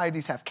some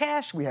societies have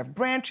cash, we have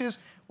branches,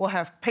 we'll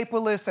have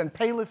paperless and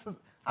payless.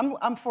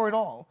 I'm for it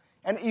all.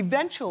 And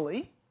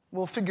eventually,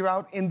 we'll figure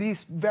out in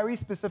these very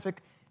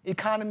specific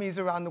economies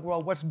around the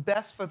world what's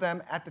best for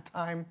them at the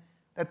time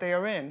that they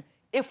are in,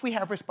 if we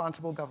have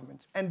responsible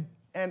governments. And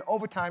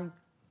over time,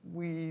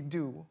 we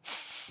do.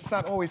 It's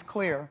not always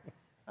clear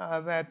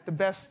that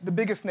the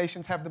biggest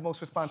nations have the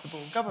most responsible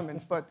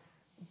governments,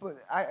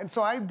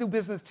 so I do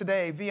business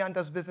today. Vion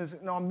does business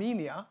in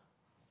Armenia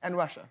and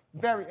Russia,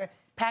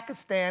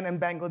 Pakistan and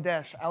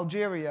Bangladesh,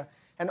 Algeria,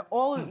 and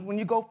when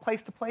you go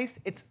place to place,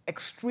 it's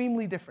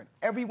extremely different.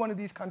 Every one of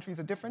these countries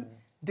are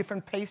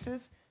different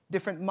paces,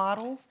 different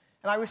models,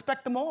 and I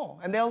respect them all,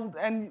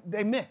 and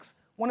they mix.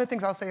 One of the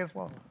things I'll say as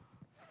well,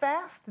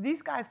 fast,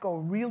 these guys go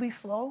really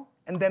slow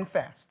and then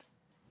fast,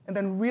 and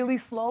then really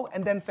slow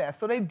and then fast.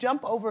 So they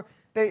jump over,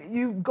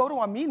 you go to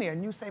Armenia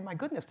and you say, my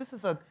goodness, this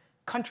is a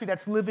country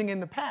that's living in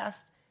the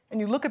past, and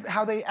you look at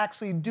how they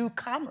actually do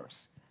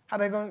commerce, how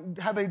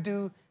they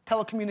do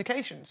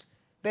telecommunications.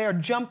 They are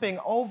jumping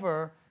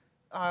over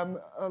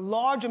a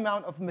large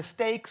amount of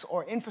mistakes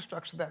or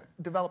infrastructure that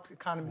developed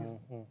economies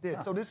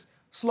did. So this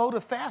slow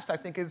to fast, I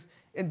think, is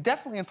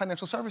definitely in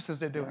financial services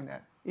they're doing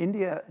that.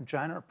 India and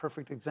China are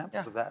perfect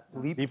examples of that.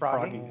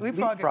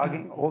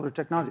 Leapfrogging. Older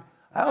technology.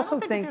 I also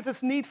don't think there's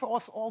this need for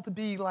us all to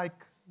be like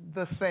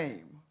the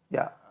same.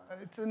 Yeah.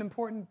 It's an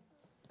important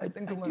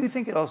thing to learn. I do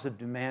think it also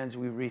demands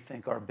we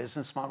rethink our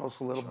business models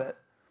a little bit.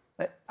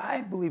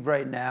 I believe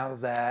right now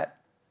that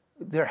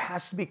there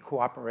has to be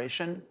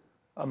cooperation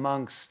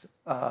amongst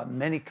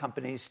many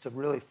companies to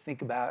really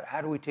think about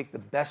how do we take the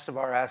best of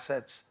our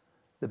assets,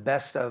 the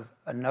best of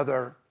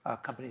another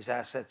company's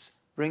assets,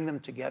 bring them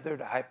together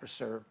to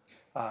hyper-serve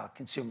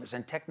consumers.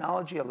 And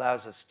technology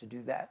allows us to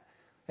do that.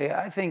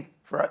 I think,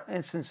 for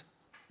instance,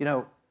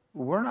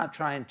 we're not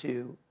trying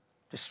to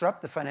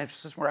disrupt the financial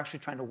system. We're actually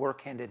trying to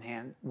work hand in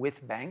hand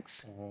with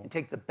banks and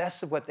take the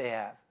best of what they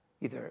have.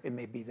 Either it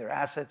may be their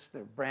assets,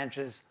 their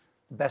branches,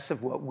 the best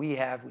of what we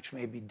have, which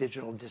may be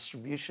digital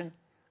distribution,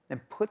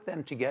 and put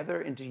them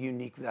together into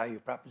unique value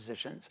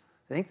propositions.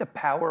 I think the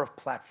power of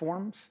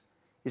platforms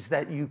is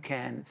that you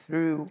can,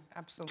 through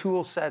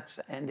tool sets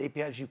and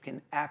APIs, you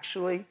can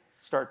actually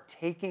start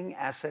taking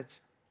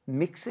assets,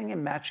 mixing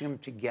and matching them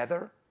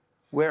together,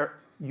 where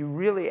you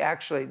really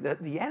actually,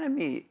 the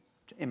enemy,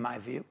 in my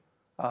view,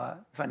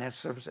 financial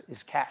services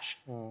is cash.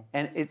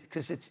 And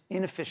because it's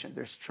inefficient.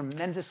 There's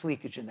tremendous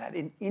leakage in that.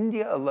 In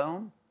India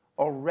alone,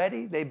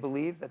 already they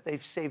believe that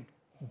they've saved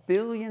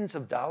billions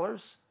of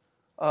dollars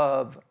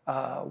of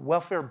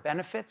welfare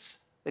benefits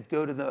that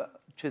go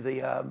to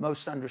the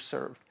most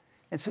underserved.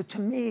 And so to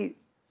me,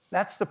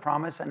 that's the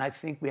promise. And I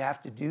think we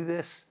have to do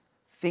this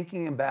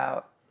thinking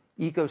about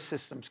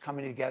ecosystems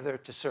coming together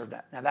to serve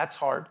that. Now that's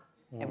hard,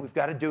 and we've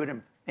got to do it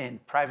in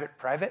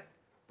private-private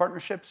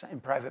partnerships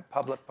and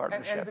private-public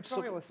partnerships. And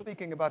Victoria was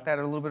speaking about that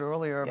a little bit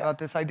earlier, about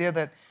this idea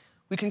that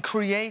we can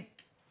create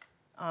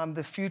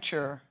the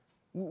future.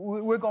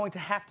 We're going to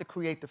have to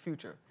create the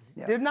future.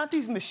 Yeah. They're not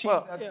these machines.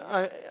 Well,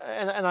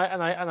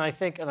 I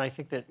think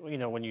that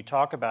when you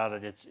talk about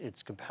it,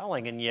 it's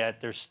compelling, and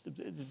yet there's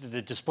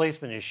the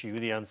displacement issue,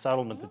 the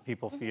unsettlement that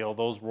people feel.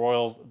 Those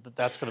royals,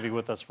 that's going to be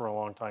with us for a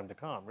long time to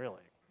come,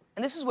 really.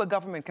 And this is where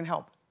government can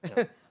help.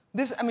 Yeah.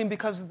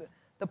 Because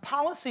the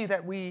policies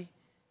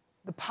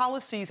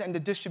and the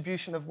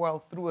distribution of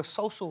wealth through a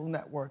social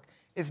network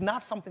is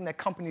not something that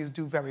companies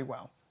do very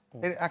well.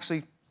 They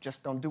actually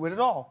just don't do it at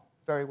all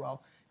very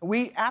well.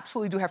 We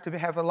absolutely do have to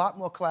have a lot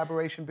more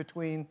collaboration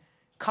between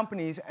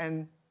companies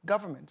and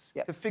governments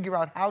to figure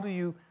out how do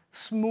you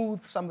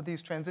smooth some of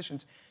these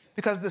transitions.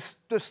 Because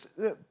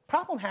the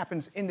problem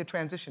happens in the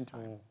transition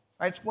time.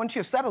 Right? Once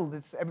you're settled,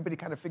 everybody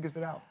kind of figures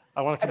it out.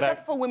 I want to come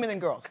Except for women and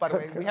girls, by the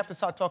way. We have to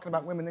start talking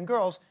about women and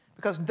girls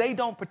because they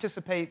don't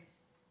participate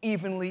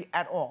evenly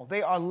at all.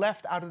 They are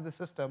left out of the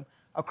system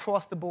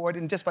across the board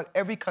in just about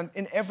every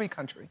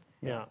country.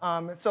 Yeah.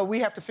 So we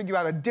have to figure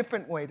out a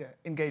different way to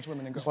engage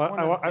women and girls.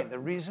 The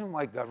reason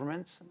why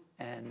governments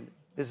and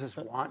business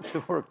want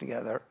to work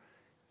together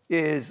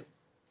is,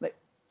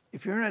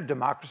 if you're in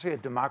a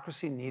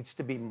democracy needs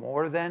to be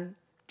more than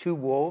two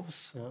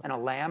wolves and a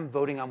lamb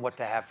voting on what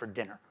to have for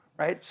dinner,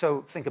 right?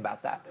 So think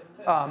about that.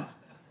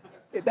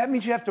 That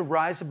means you have to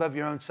rise above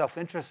your own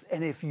self-interest.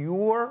 And if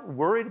you're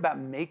worried about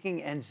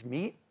making ends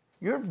meet,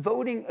 you're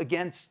voting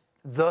against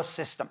the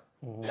system.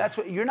 That's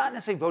what you're not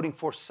necessarily voting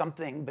for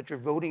something, but you're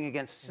voting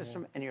against the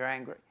system and you're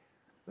angry.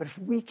 But if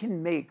we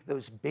can make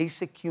those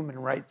basic human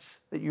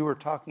rights that you were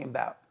talking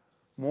about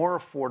more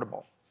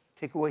affordable,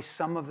 take away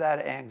some of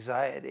that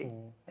anxiety,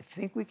 I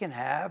think we can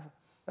have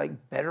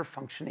better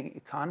functioning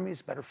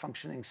economies, better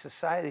functioning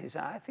societies.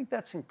 And I think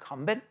that's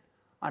incumbent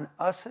on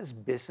us as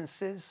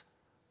businesses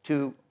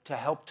to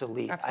help to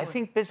lead. Absolutely. I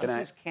think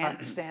businesses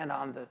can't stand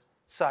on the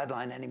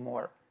sideline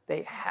anymore.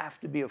 They have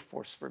to be a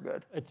force for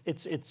good.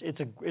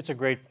 It's a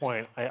great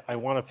point. I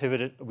want to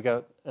pivot it. We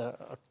got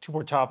two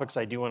more topics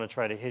I do want to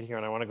try to hit here,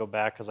 and I want to go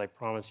back because I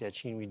promised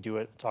Yacine we'd do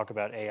it. Talk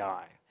about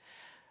AI,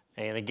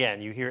 and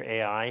again, you hear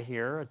AI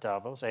here at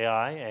Davos.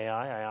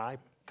 AI.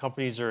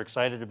 Companies are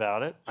excited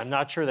about it. I'm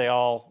not sure they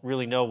all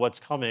really know what's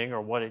coming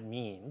or what it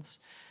means.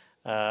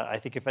 I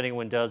think if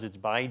anyone does, it's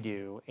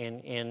Baidu.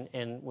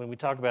 And when we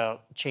talk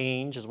about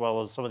change as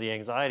well as some of the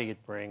anxiety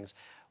it brings,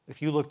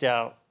 if you looked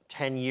out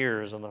 10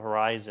 years on the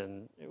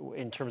horizon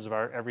in terms of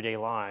our everyday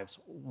lives,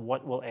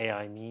 what will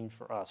AI mean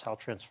for us? How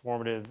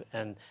transformative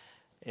and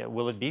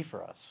will it be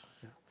for us?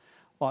 Yeah.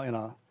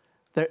 Well,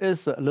 there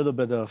is a little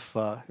bit of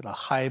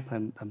hype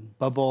and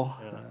bubble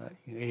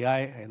in AI,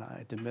 and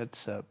I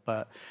admit,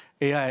 but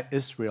AI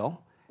is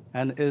real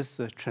and is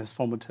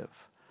transformative.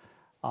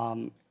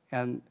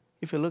 And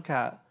if you look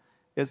at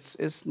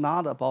it's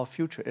not about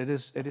future. It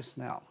is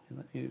now.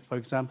 For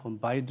example,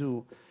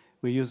 Baidu,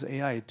 we use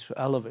AI to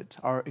elevate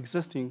our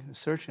existing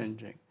search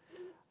engine,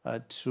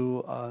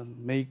 to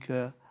make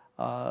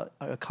our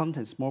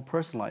contents more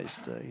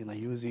personalized,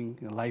 using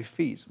live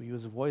feeds. We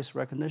use voice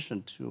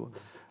recognition to,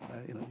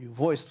 use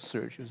voice to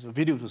search, use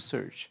video to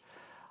search.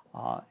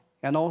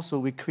 And also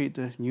we create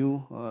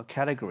new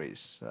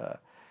categories.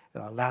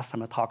 Last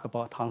time I talked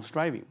about autonomous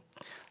driving.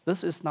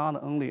 This is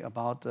not only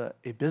about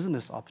a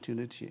business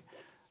opportunity.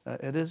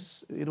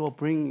 It will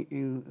bring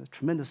in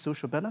tremendous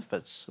social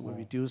benefits. We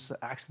reduce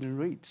accident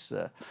rates.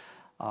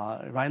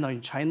 Right now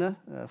in China,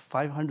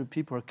 500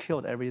 people are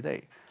killed every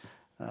day.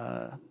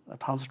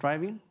 Autonomous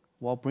driving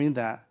will bring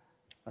that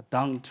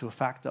down to a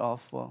factor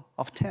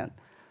of 10.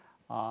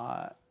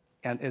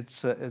 And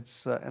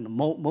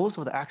most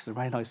of the accidents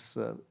right now is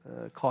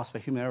caused by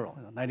human error,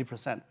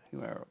 90%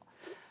 human error.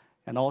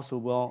 And also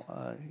will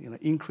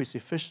increase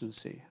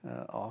efficiency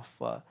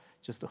of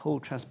just the whole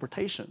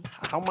transportation.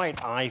 How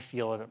might I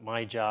feel at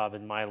my job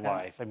in my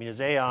life? I mean, is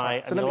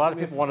AI, So a lot of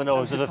people want to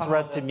know, is it a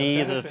threat to me?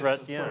 Is it a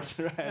threat? Yeah.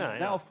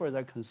 Now, of course,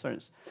 there are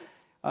concerns.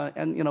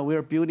 And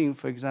we're building,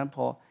 for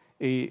example,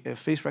 a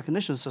face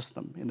recognition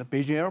system in the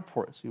Beijing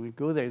airport. So you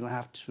go there, you don't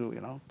have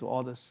to do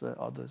all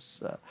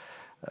this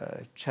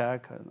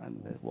check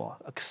and will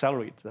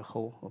accelerate the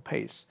whole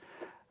pace.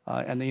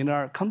 And in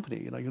our company,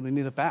 you don't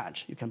need a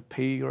badge. You can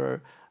pay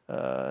your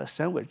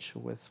sandwich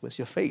with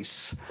your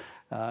face.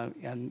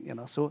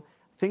 So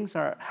things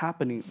are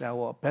happening that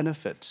will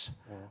benefit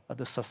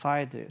the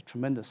society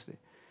tremendously.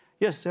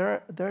 Yes,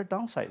 there are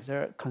downsides,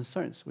 there are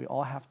concerns. We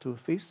all have to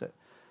face it.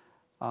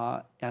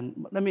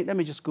 And let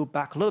me just go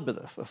back a little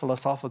bit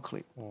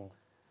philosophically.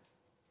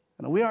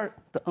 We are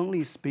the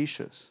only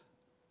species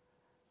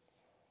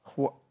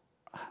who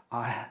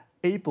are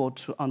able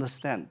to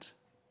understand,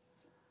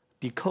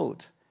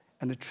 decode,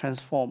 and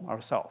transform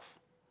ourselves.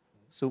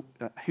 So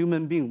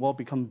human being will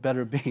become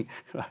better being,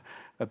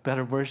 a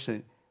better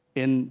version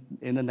in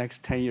the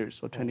next 10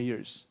 years or 20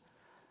 years.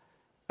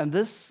 And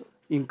this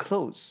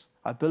includes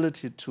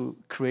ability to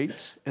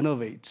create,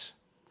 innovate,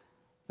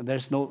 and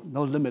there's no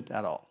limit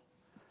at all.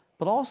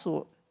 But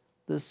also,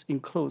 this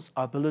includes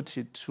our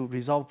ability to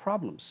resolve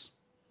problems,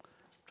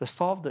 to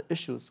solve the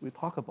issues we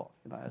talk about.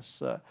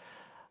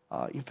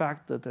 In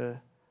fact,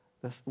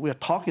 we are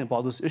talking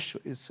about this issue.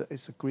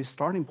 It's a great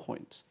starting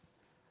point.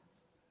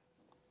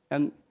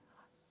 And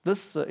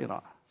this, 2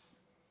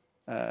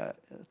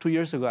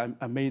 years ago,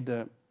 I made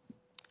the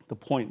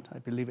point. I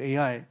believe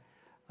AI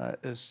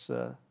is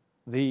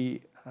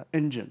the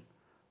engine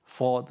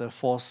for the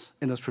fourth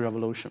industrial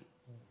revolution.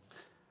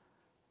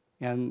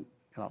 And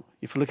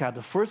if you look at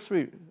the first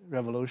three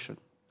revolutions,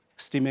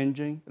 steam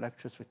engine,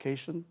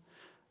 electrification,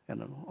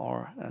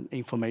 or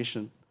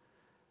information,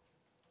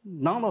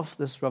 none of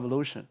this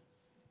revolution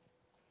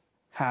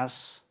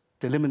has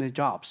eliminated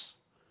jobs.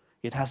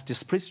 It has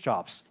displaced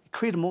jobs,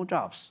 created more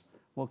jobs,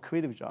 more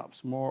creative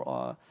jobs,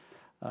 more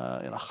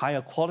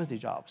higher quality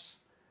jobs,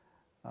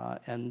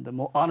 and the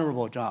more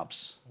honorable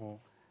jobs.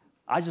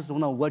 I just don't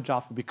know what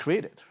jobs will be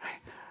created.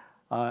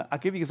 Right? I'll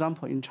give you an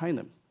example in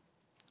China.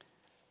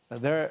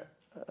 There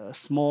are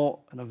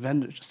small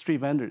vendors, street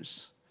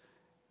vendors,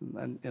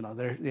 and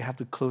they have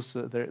to close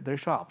their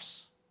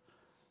shops.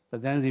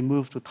 But then they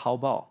move to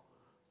Taobao,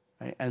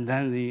 right? And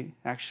then they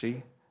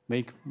actually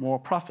make more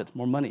profit,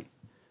 more money.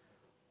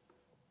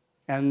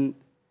 And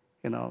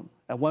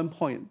at one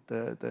point,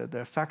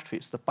 the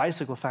factories, the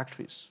bicycle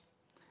factories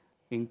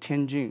in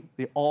Tianjin,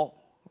 they all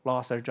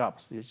lost their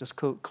jobs. They just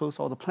closed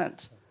all the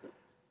plants.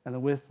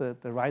 And with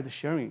the ride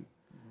sharing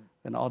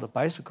and all the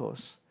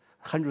bicycles,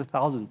 hundreds of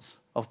thousands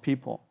of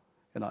people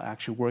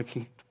actually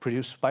working to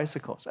produce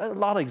bicycles. A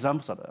lot of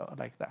examples are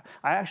like that.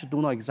 I actually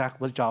don't know exactly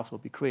what jobs will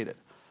be created.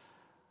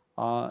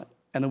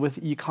 And with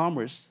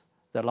e-commerce,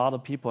 there are a lot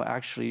of people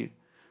actually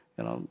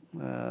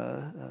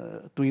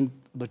doing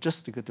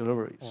logistic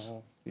deliveries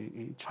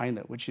in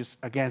China, which is,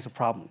 again, a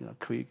problem,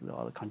 create a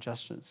lot of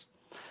congestions.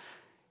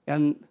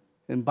 And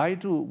in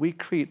Baidu, we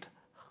create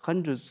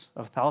hundreds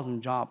of thousands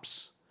of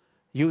jobs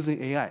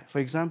using AI. For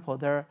example,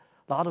 there are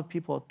a lot of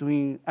people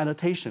doing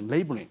annotation,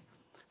 labeling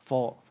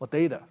for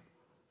data,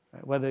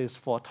 right? Whether it's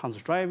for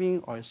autonomous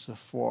driving or it's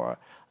for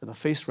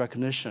face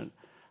recognition.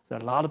 There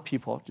are a lot of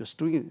people just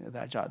doing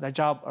that job. That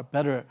job are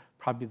better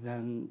probably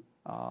than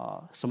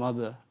some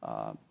other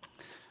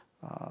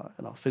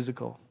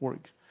physical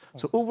work.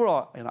 So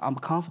overall, I'm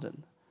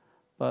confident.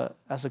 But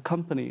as a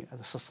company, as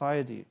a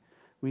society,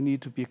 we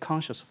need to be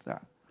conscious of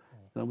that.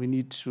 We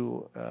need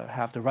to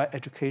have the right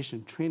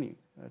education training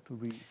to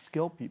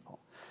re-skill people.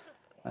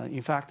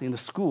 In fact, in the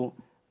school,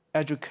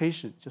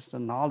 education, just the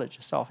knowledge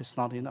itself is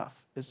not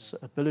enough. It's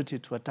ability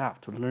to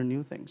adapt, to learn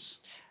new things.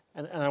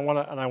 And I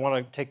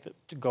want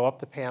to go up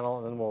the panel,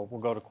 and then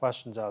we'll go to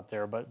questions out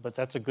there. But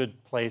that's a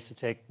good place to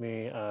take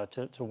me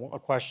to a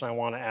question I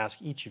want to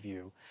ask each of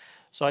you.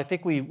 So I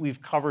think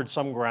we've covered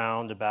some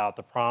ground about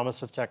the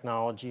promise of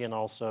technology and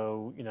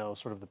also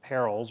sort of the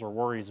perils or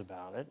worries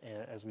about it.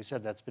 And as we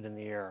said, that's been in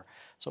the air.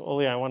 So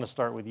Uli, I want to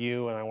start with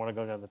you, and I want to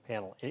go down the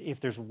panel. If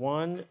there's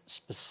one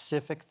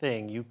specific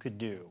thing you could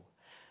do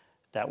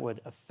that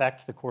would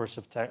affect the course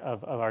of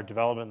our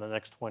development in the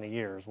next 20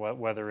 years,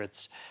 whether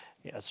it's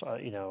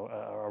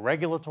a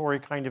regulatory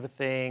kind of a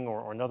thing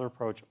or another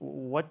approach.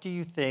 What do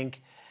you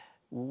think,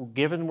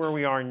 given where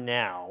we are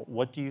now,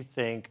 what do you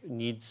think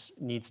needs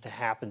to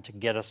happen to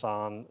get us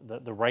on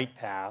the right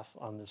path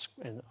on this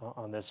and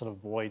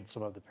avoid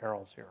some of the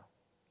perils here?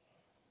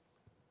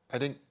 I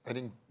think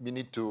we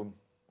need to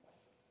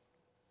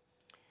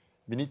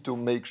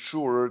make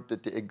sure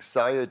that the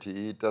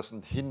anxiety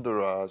doesn't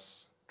hinder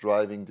us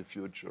driving the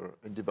future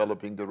and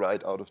developing the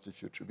right out of the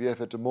future. We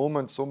have at the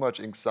moment so much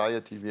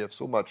anxiety, we have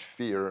so much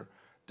fear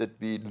that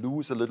we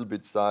lose a little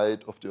bit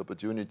sight of the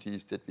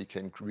opportunities that we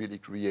can really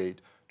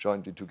create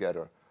jointly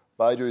together.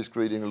 Baidu is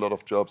creating a lot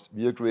of jobs,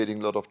 we are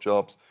creating a lot of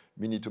jobs,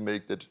 we need to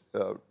make that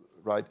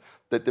right.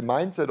 That the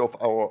mindset of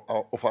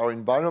our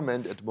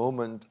environment at the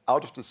moment,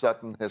 out of the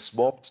sudden, has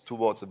swapped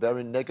towards a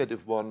very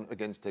negative one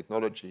against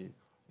technology.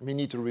 We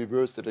need to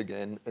reverse it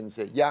again and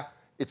say, yeah,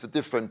 it's a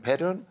different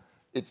pattern.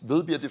 It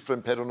will be a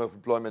different pattern of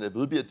employment. It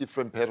will be a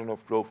different pattern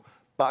of growth.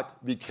 But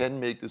we can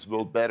make this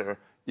world better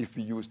if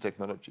we use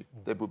technology.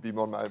 That would be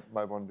my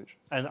one vision.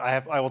 And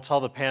I will tell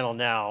the panel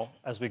now,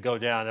 as we go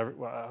down,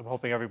 I'm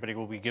hoping everybody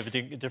will be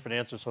giving a different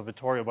answer. So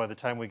Vittorio, by the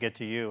time we get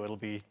to you, it'll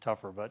be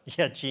tougher. But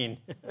yeah, Gene.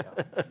 Yeah,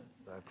 exactly.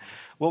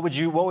 What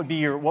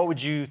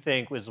would you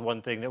think was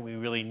one thing that we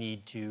really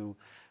need to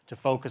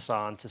focus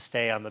on to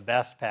stay on the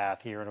best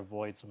path here and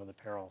avoid some of the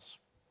perils?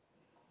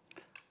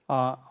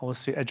 I would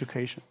say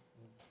education.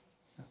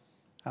 Yeah,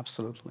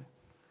 absolutely.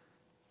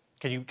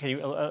 Can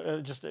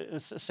you just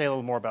say a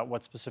little more about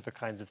what specific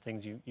kinds of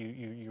things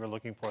you are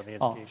looking for in the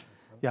education?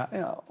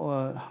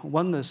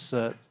 One is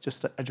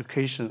just the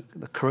education,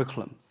 the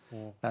curriculum.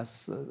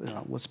 That's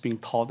what's being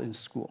taught in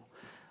school.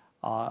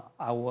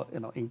 I will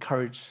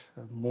encourage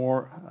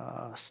more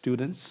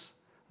students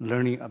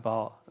learning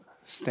about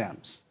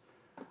STEMs,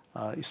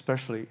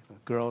 especially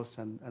girls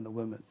and the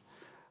women.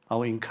 I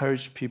will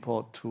encourage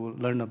people to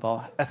learn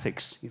about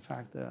ethics. In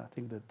fact, I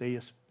think the day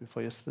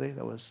before yesterday,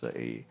 there was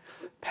a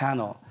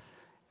panel,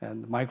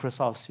 and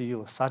Microsoft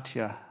CEO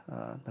Satya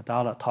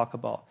Nadella talked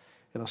about,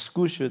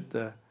 school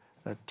should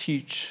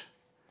teach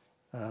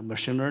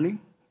machine learning,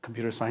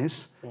 computer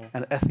science,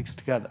 and ethics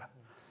together.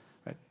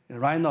 Right?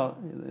 Right now,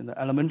 in the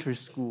elementary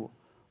school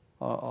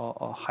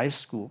or high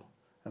school,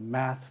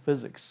 math,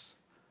 physics,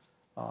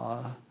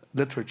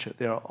 literature,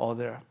 they are all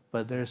there,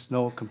 but there is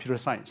no computer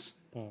science.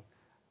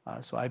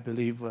 So I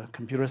believe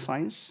computer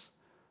science,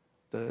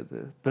 the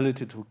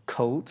ability to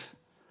code,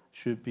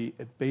 should be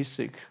a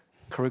basic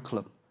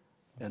curriculum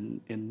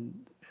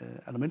in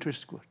elementary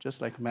school,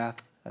 just like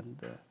math and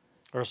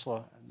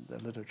Ursula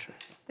and literature.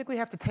 I think we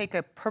have to take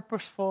a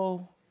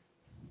purposeful,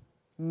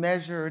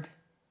 measured,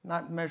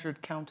 not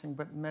measured counting,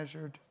 but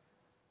measured,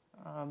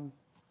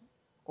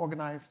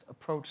 organized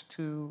approach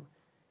to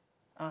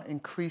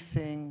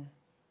increasing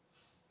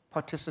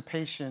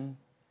participation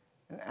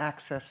and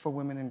access for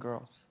women and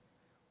girls.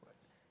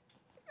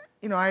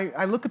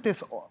 I look at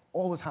this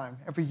all the time,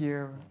 every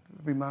year,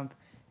 every month,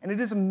 and it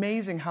is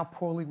amazing how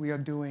poorly we are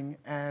doing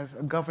as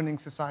a governing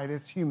society,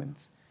 as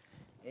humans,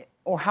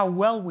 or how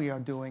well we are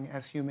doing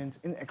as humans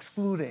in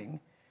excluding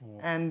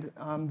and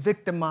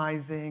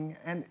victimizing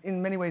and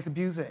in many ways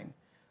abusing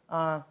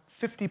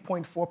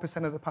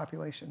 50.4% of the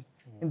population.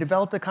 In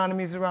developed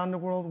economies around the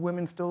world,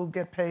 women still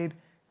get paid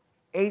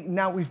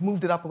now we've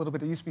moved it up a little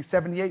bit. It used to be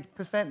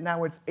 78%,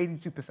 now it's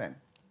 82%.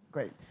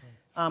 Great.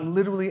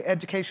 Literally,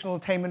 educational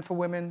attainment for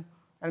women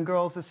and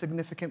girls is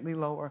significantly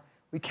lower.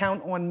 We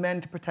count on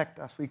men to protect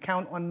us. We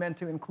count on men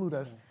to include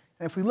us.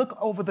 And if we look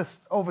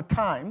over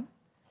time,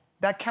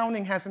 that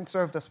counting hasn't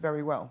served us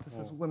very well. This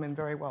is women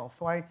very well.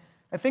 So I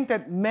think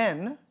that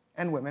men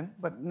and women,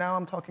 but now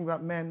I'm talking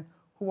about men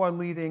who are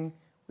leading,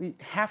 we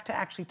have to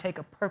actually take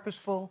a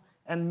purposeful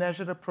and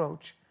measured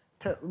approach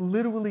to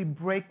literally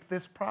break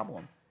this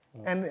problem.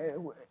 And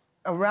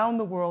around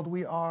the world,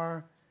 we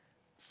are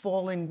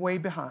falling way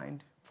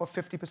behind. For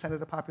 50% of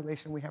the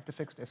population, we have to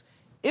fix this.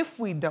 If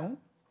we don't,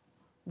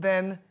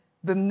 then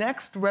the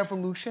next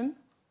revolution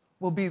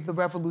will be the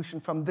revolution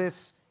from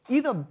this,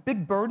 either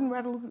big burden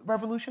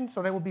revolution,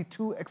 so they will be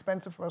too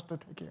expensive for us to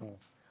take care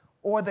of,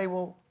 or they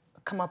will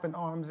come up in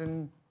arms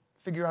and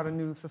figure out a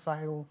new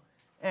societal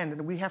end.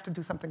 And we have to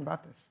do something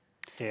about this.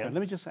 Yeah. Let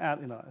me just add,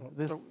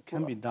 this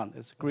can be done.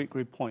 It's a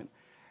great point.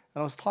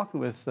 And I was talking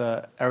with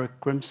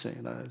Eric Grimsey,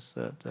 who's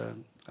the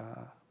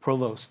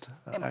provost,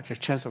 actually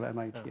chancellor of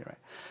MIT, right?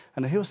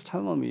 And he was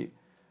telling me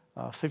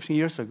 15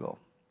 years ago,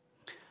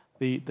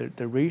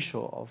 the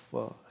ratio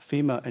of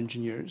female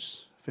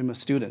engineers, female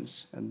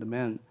students, and the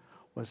men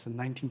was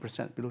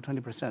 19%, below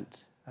 20%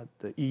 at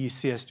the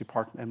EECS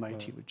department,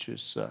 MIT, which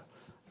is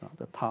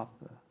the top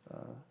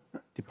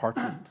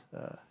department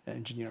in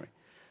engineering.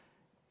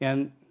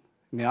 And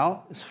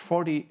now it's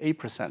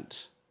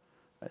 48%.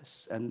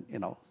 And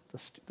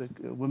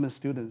the women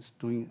students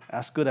doing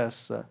as good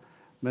as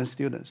men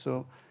students.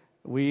 So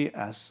we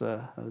as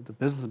the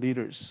business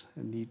leaders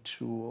need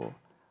to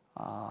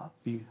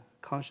be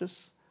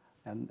conscious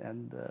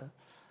and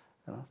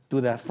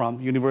do that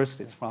from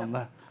universities,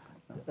 from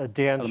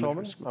Dan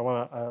Schulman, I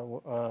want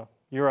to,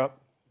 you're up.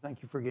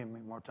 Thank you for giving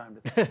me more time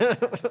to think.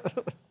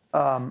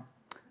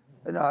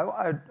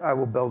 No, I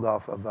will build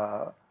off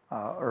of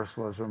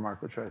Ursula's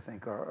remark, which I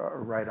think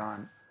are right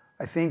on.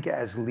 I think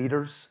as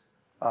leaders,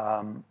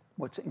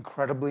 what's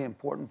incredibly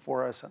important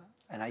for us,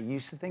 and I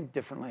used to think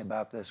differently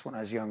about this when I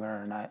was younger,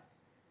 and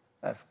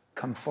I've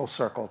come full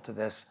circle to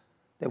this,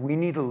 that we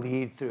need to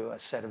lead through a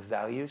set of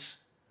values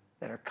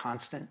that are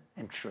constant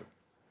and true.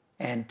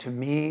 And to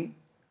me,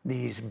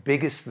 these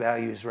biggest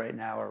values right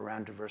now are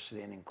around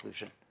diversity and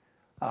inclusion.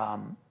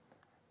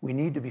 We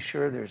need to be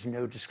sure there's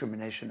no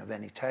discrimination of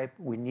any type.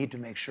 We need to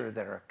make sure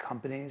that our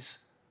companies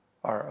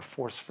are a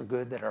force for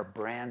good, that our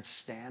brands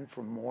stand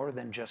for more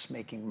than just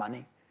making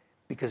money.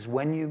 Because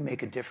when you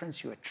make a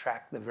difference, you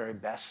attract the very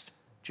best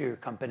to your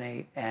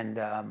company. And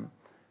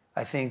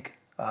I think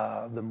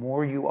the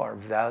more you are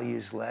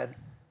values-led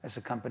as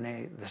a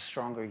company, the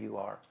stronger you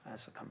are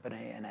as a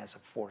company and as a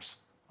force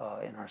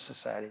in our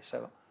society.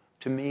 So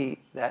to me,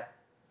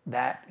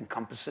 that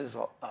encompasses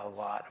a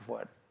lot of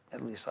what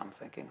at least I'm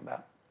thinking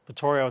about.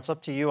 Vittorio, it's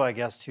up to you, I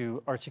guess,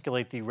 to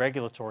articulate the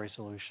regulatory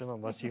solution,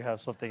 unless you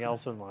have something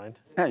else in mind.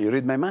 Yeah, you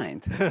read my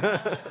mind.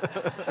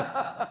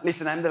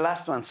 Listen, I'm the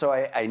last one, so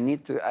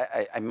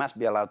I must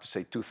be allowed to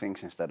say two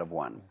things instead of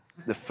one.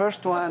 The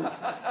first one,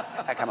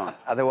 come on,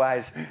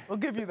 otherwise... We'll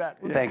give you that.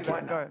 Thank you.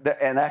 Go ahead.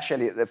 And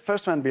actually, the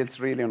first one builds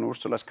really on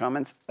Ursula's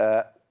comments.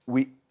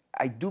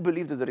 I do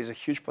believe that there is a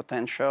huge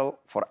potential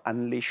for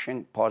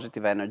unleashing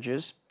positive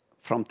energies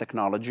from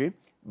technology.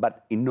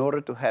 But in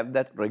order to have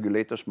that,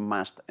 regulators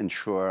must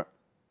ensure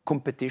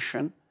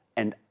competition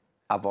and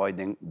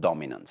avoiding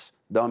dominance.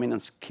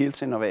 Dominance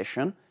kills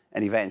innovation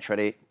and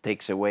eventually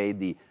takes away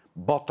the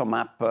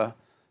bottom-up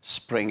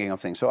springing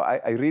of things. So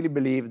I really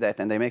believe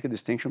that, and I make a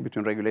distinction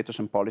between regulators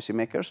and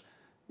policymakers.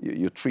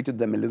 You treated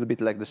them a little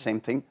bit like the same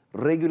thing.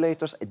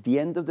 Regulators, at the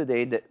end of the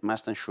day, they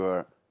must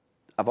ensure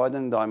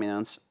avoiding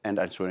dominance and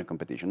ensuring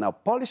competition. Now,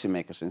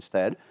 policymakers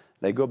instead,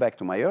 I go back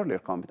to my earlier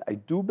comment, I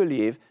do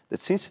believe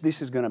that since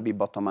this is going to be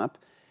bottom-up,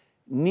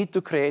 need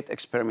to create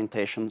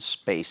experimentation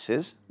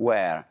spaces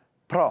where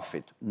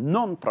profit,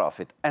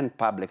 non-profit, and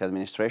public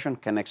administration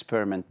can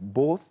experiment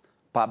both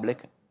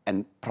public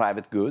and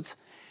private goods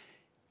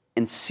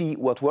and see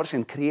what works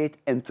and create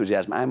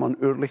enthusiasm. I'm on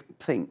early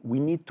thing. We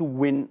need to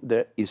win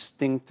the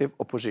instinctive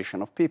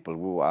opposition of people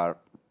who are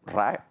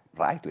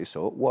rightly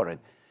so worried.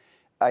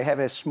 I have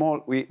a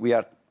small, we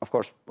are, of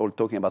course, all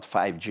talking about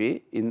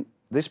 5G. In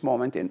this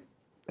moment, in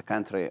the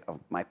country of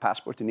my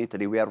passport in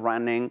Italy, we are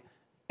running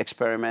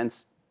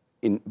experiments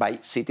by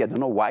city. I don't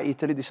know why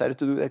Italy decided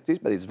to do like this,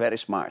 but it's very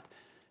smart.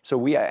 So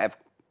we have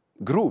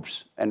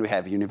groups, and we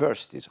have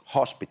universities,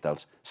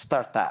 hospitals,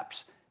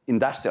 startups,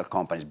 industrial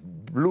companies,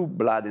 blue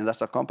blood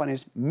industrial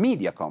companies,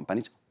 media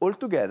companies, all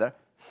together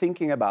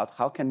thinking about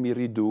how can we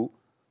redo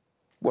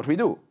what we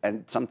do.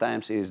 And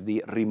sometimes is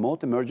the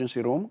remote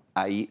emergency room,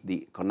 i.e.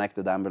 the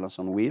connected ambulance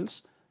on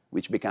wheels,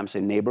 which becomes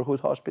a neighborhood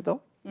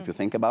hospital, if you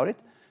think about it,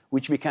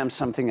 which becomes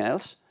something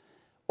else,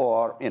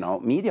 or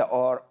media,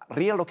 or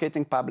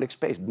reallocating public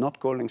space, not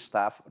calling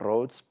stuff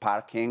roads,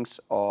 parkings,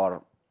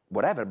 or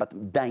whatever,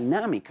 but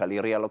dynamically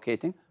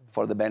reallocating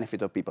for the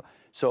benefit of people.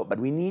 So, but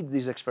we need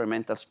these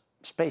experimental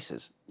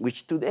spaces,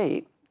 which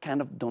today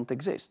kind of don't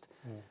exist.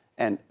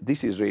 And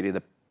this is really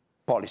the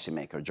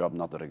policymaker job,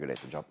 not the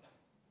regulator job.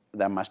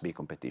 There must be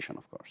competition,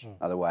 of course.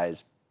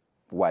 Otherwise,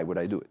 why would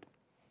I do it?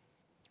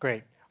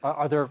 Great.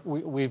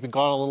 We've been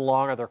gone a little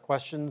long. Are there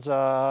questions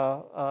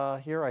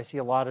here? I see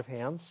a lot of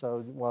hands, so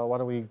why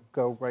don't we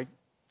go right?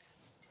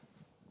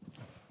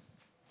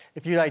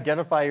 If you'd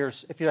identify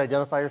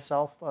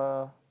yourself,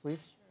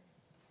 please.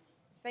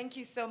 Thank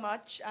you so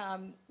much,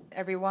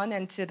 everyone,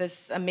 and to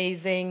this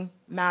amazing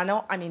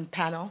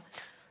panel.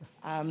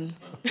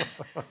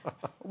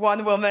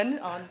 One woman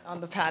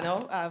on the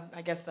panel.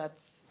 I guess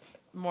that's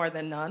more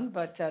than none,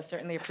 but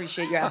certainly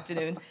appreciate your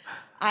afternoon.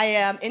 I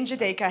am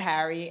Njideka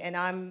Harry, and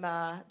I'm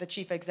the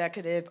Chief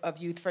Executive of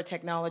Youth for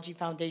Technology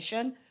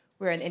Foundation.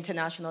 We're an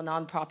international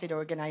nonprofit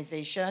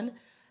organization,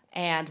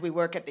 and we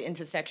work at the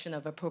intersection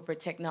of appropriate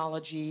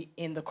technology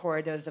in the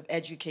corridors of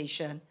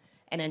education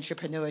and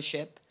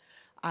entrepreneurship.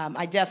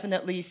 I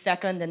definitely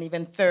second and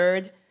even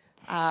third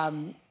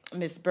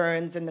Ms.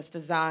 Burns and Mr.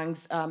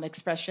 Zhang's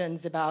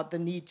expressions about the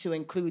need to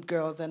include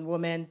girls and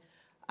women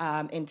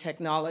in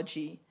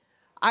technology.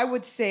 I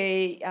would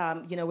say,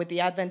 with the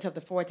advent of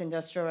the fourth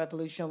industrial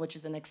revolution, which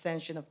is an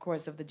extension, of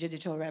course, of the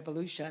digital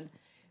revolution,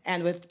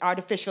 and with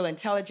artificial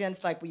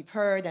intelligence, like we've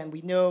heard and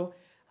we know,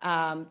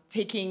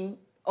 taking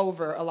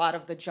over a lot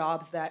of the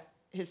jobs that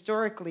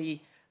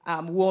historically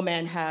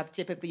women have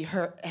typically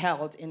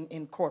held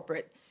in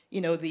corporate,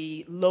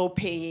 the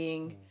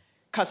low-paying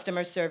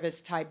customer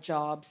service type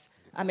jobs.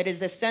 It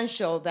is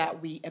essential that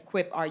we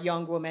equip our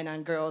young women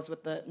and girls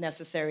with the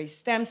necessary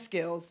STEM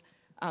skills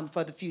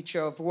for the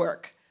future of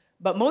work.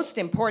 But most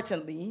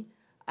importantly,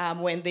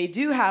 when they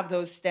do have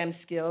those STEM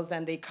skills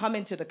and they come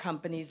into the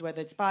companies,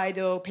 whether it's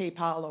Baidu,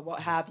 PayPal, or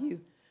what have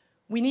you,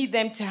 we need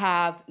them to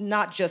have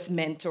not just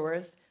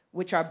mentors,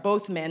 which are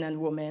both men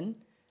and women,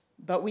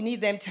 But we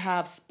need them to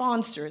have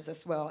sponsors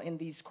as well in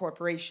these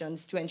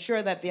corporations to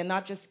ensure that they're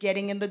not just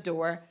getting in the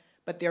door,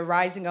 but they're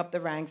rising up the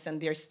ranks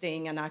and they're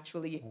staying and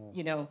actually,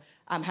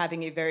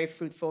 having a very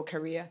fruitful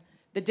career.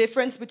 The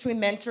difference between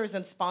mentors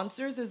and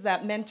sponsors is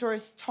that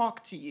mentors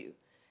talk to you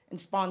and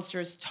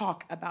sponsors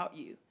talk about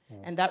you.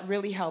 And that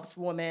really helps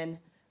women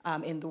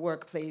in the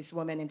workplace,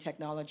 women in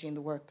technology in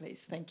the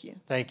workplace. Thank you.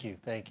 Thank you,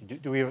 thank you.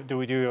 Do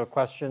we do a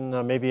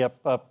question maybe up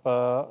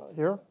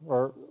here?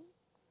 Or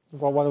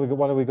well, why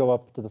don't we go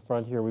up to the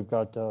front here? We've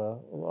got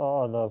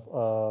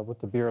with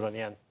the beard on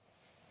the end.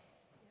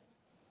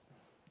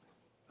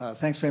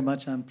 Thanks very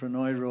much. I'm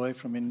Pranoy Roy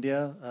from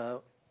India.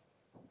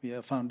 We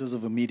are founders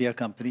of a media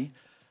company.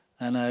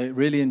 And I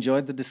really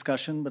enjoyed the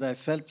discussion, but I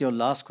felt your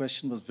last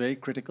question was very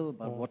critical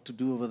about what to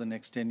do over the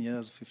next 10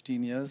 years,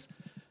 15 years.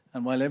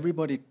 And while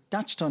everybody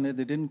touched on it,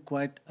 they didn't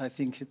quite, I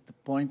think, hit the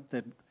point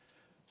that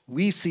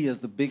we see as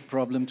the big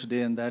problem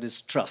today, and that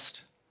is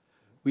trust.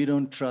 We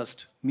don't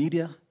trust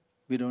media.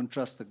 We don't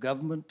trust the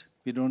government.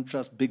 We don't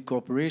trust big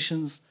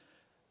corporations.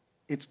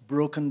 It's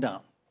broken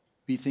down.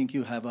 We think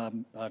you have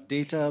our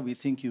data. We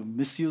think you're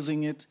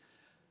misusing it.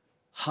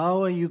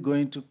 How are you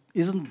going to,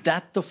 isn't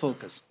that the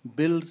focus?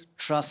 Build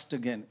trust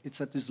again.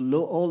 It's at its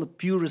low, all the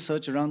Pew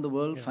research around the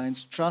world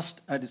finds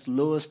trust at its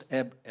lowest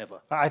ebb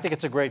ever. I think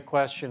it's a great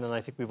question, and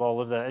I think we've all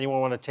lived that. Anyone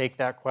want to take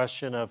that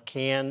question of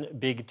can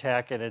big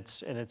tech and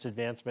its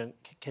advancement,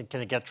 can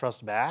it get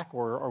trust back,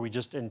 or are we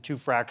just in too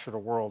fractured a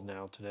world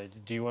now today?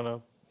 Do you want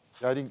to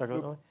I think talk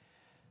about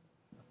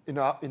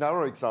that? in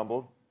our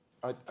example,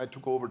 I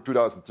took over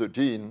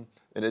 2013,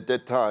 and at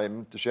that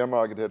time, the share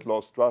market had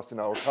lost trust in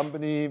our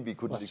company. We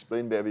couldn't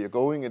explain where we are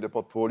going, and the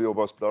portfolio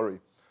was blurry.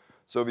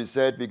 So we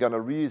said we're going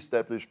to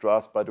reestablish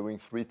trust by doing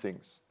three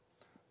things: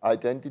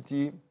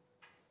 identity,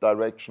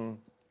 direction,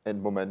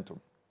 and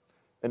momentum.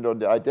 And on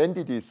the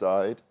identity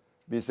side,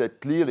 we said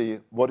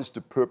clearly what is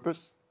the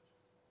purpose,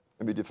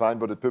 and we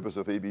defined what the purpose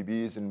of ABB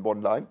is in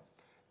one line.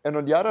 And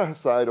on the other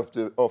side of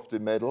the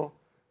medal,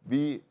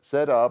 we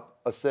set up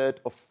a set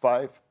of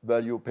 5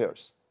 value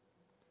pairs.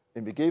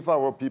 And we gave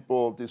our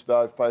people these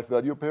 5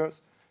 value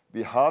pairs.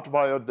 We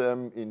hardwired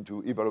them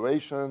into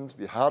evaluations.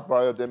 We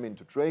hardwired them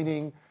into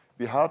training.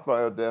 We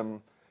hardwired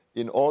them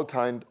in all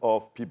kind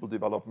of people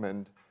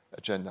development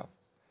agenda.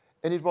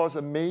 And it was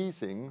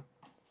amazing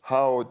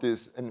how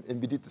this, and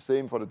we did the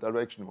same for the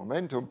direction and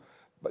momentum,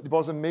 but it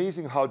was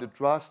amazing how the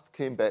trust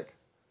came back.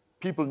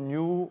 People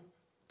knew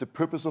the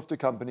purpose of the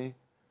company.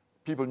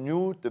 People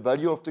knew the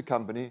value of the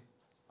company.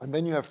 And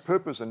when you have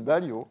purpose and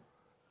value,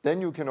 then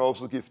you can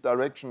also give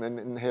direction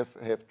and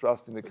have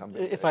trust in the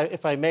company.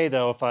 If I may,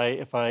 though,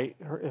 if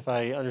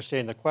I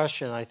understand the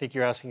question, I think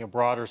you're asking a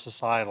broader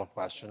societal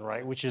question,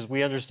 right? Which is,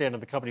 we understand in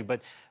the company,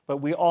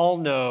 but we all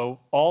know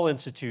all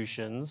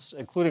institutions,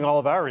 including all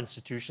of our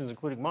institutions,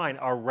 including mine,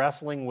 are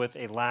wrestling with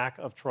a lack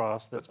of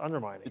trust that's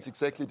undermining. It's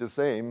exactly the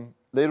same.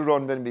 Later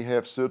on, when we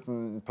have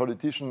certain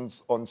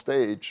politicians on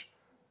stage,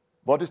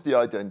 what is the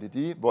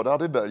identity? What are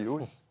the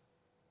values?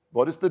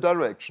 What is the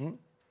direction?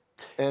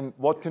 And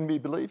what can we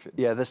believe in?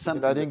 Yeah, there's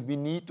something. And I think we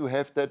need to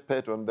have that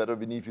pattern, whether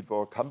we need it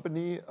for a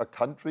company, a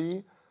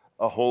country,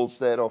 a whole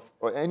set of,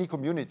 or any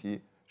community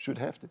should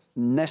have this.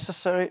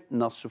 Necessary,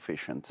 not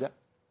sufficient. Yeah.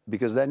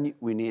 Because then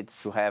we need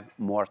to have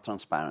more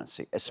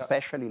transparency,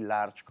 especially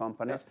large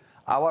companies.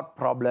 Yeah. Our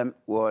problem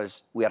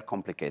was we are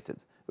complicated.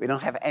 We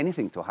don't have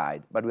anything to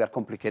hide, but we are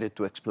complicated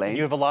to explain. And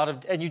you have a lot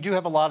of, and you do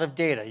have a lot of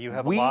data. You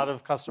have a lot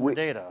of customer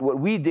data. What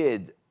we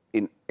did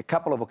in a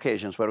couple of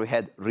occasions where we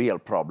had real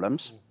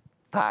problems,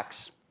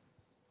 tax,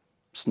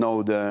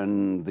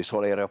 Snowden, this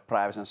whole area of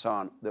privacy and so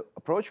on, the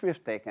approach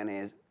we've taken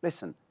is,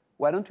 listen,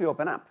 why don't we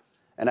open up?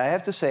 And I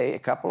have to say, a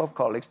couple of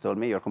colleagues told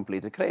me, you're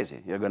completely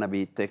crazy. You're going to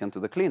be taken to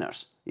the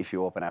cleaners if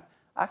you open up.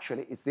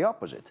 Actually, it's the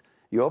opposite.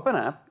 You open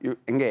up, you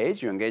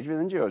engage with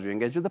NGOs, you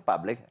engage with the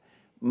public.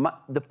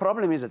 The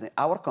problem is that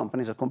our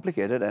companies are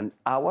complicated and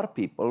our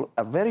people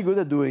are very good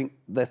at doing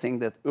the thing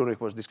that Ulrich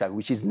was describing,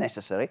 which is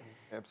necessary.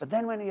 Absolutely. But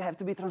then when you have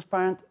to be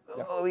transparent,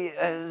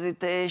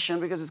 hesitation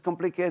because it's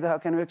complicated, how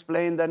can we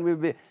explain? Then we'll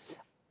be...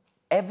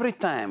 Every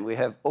time we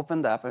have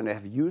opened up and we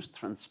have used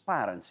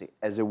transparency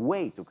as a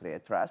way to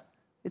create trust,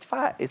 it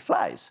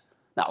flies.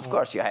 Now, of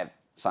course, you have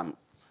some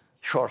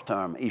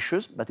short-term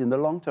issues, but in the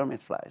long term, it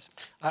flies.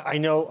 I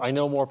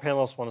know more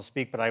panelists want to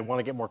speak, but I want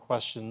to get more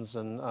questions.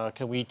 And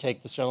can we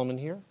take this gentleman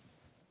here?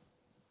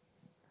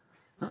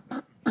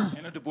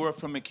 Anna de Boer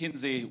from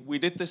McKinsey. We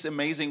did this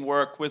amazing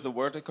work with the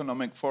World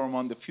Economic Forum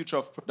on the future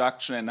of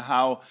production and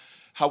how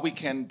we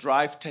can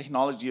drive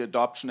technology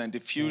adoption and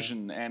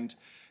diffusion. And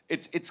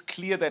it's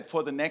clear that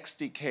for the next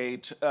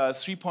decade,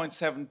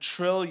 $3.7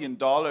 trillion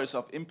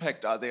of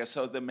impact are there.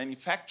 So the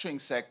manufacturing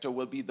sector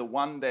will be the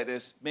one that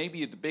is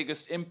maybe the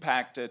biggest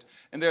impacted.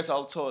 And there's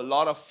also a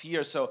lot of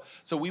fear. So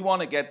we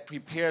want to get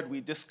prepared.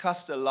 We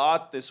discussed a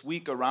lot this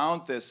week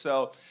around this.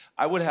 So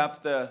I would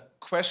have the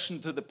question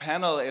to the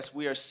panel as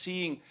we are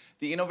seeing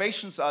the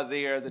innovations are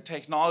there, the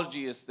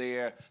technology is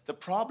there. The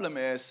problem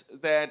is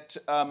that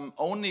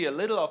only a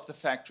little of the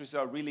factories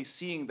are really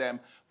seeing them.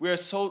 We are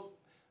so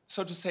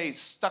so to say,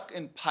 stuck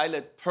in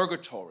pilot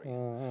purgatory.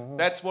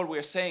 That's what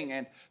we're saying.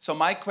 And so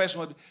my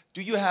question would be,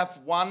 do you have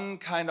one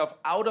kind of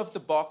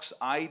out-of-the-box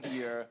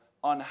idea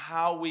on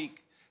how we,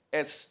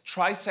 as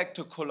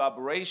tri-sector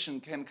collaboration,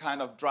 can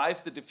kind of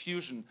drive the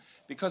diffusion?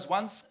 Because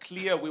once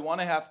clear, we want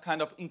to have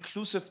kind of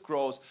inclusive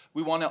growth.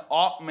 We want to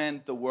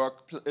augment the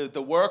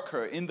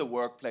worker in the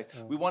workplace.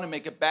 We want to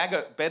make a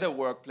better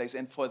workplace.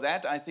 And for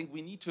that, I think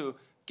we need to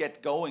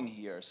get going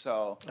here.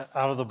 So,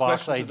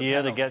 out-of-the-box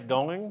idea to get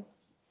going?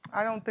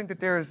 I don't think that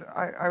there's,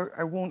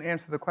 I won't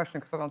answer the question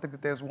because I don't think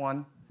that there's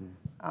one.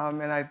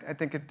 And I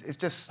think it's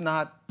just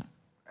not,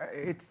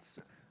 it's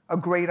a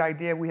great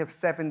idea. We have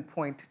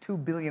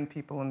 7.2 billion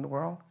people in the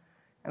world.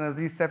 And of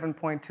these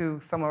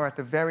 7.2, some are at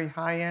the very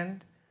high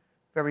end,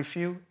 very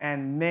few,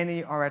 and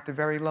many are at the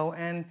very low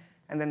end,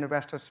 and then the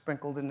rest are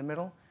sprinkled in the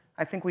middle.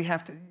 I think we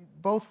have to,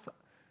 both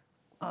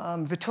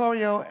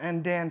Vittorio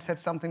and Dan said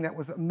something that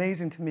was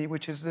amazing to me,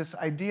 which is this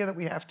idea that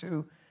we have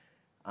to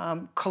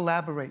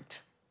collaborate.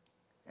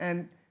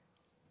 And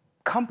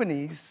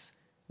companies,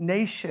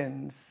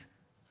 nations,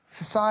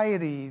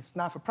 societies,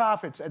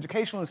 not-for-profits,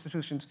 educational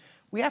institutions,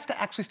 we have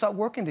to actually start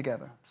working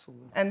together.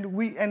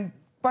 Absolutely. And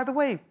by the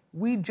way,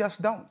 we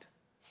just don't.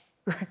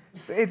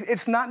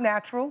 It's not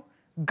natural.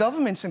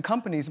 Governments and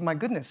companies, my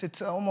goodness,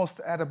 it's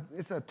almost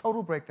it's a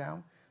total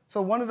breakdown.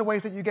 So one of the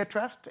ways that you get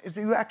trust is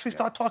that you actually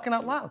start talking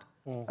out loud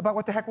about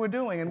what the heck we're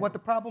doing and what the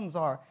problems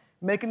are,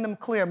 making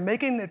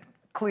it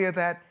clear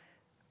that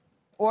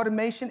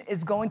automation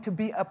is going to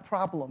be a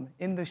problem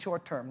in the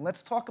short term.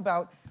 Let's talk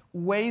about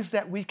ways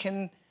that we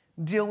can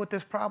deal with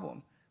this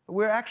problem.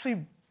 We're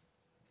actually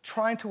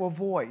trying to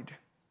avoid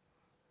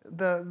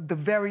the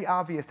very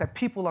obvious that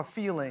people are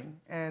feeling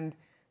and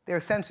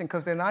they're sensing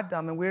because they're not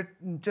dumb, and we're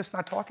just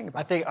not talking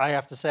about it. I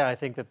have to say, I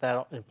think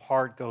that in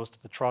part goes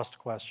to the trust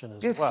question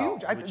as well.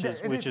 It's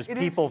huge. Which is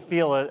people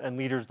feel it and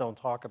leaders don't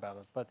talk about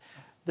it. But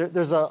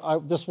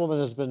this woman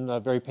has been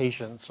very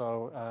patient,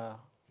 so.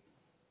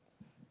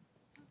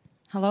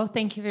 Hello,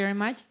 thank you very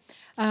much.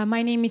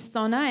 My name is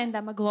Sona, and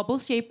I'm a global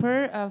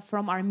shaper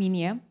from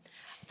Armenia.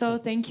 So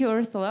thank you,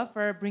 Ursula,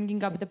 for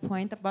bringing up the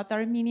point about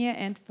Armenia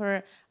and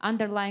for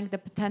underlying the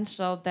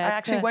potential that... I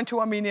actually went to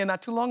Armenia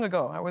not too long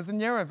ago. I was in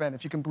your event,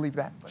 if you can believe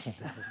that.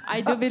 I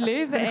do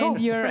believe,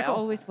 and you're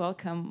always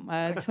welcome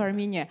to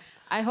Armenia.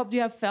 I hope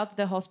you have felt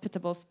the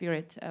hospitable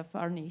spirit of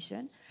our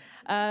nation.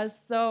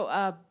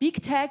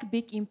 Big tech,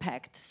 big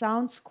impact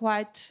sounds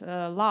quite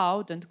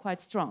loud and quite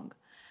strong.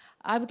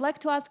 I would like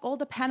to ask all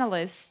the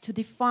panelists to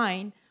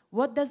define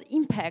what does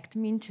impact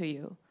mean to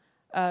you.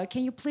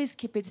 Can you please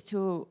keep it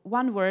to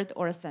one word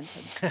or a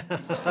sentence?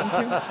 Thank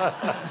you.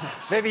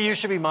 Maybe you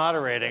should be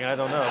moderating. I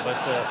don't know, but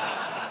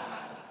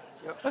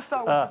let's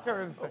start with the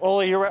terms.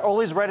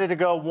 Oli's ready to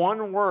go.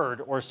 One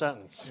word or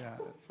sentence. Yeah,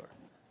 sorry.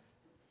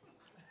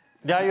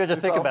 Now you have to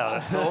think about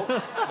it.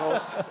 No.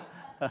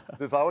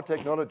 With our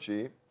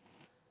technology,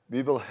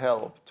 we will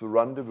help to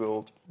run the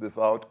world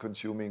without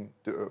consuming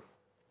the earth.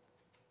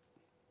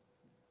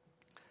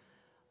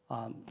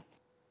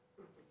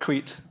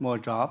 Create more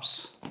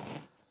jobs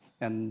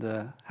and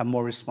have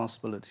more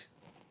responsibility.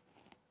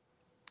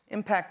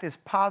 Impact is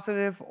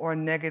positive or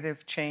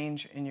negative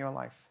change in your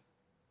life.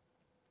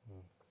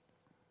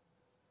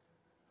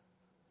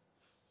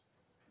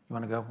 You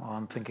want to go while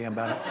I'm thinking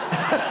about it?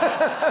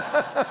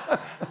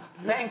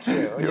 Thank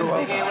you. You're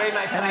taking away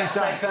my 5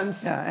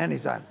 seconds. Yeah,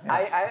 anytime.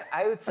 Yeah.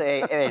 I would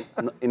say,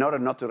 in order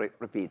not to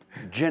repeat,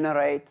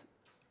 generate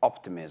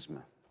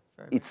optimism.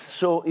 It's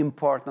so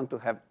important to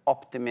have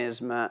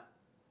optimism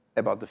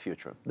about the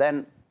future.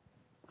 Then,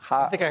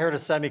 I think I heard a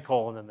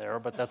semicolon in there,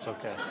 but that's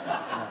okay.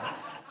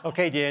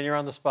 Okay, Dan, you're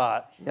on the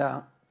spot.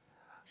 Yeah.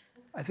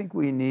 I think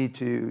we need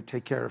to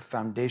take care of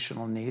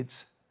foundational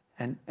needs.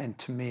 And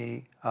to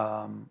me,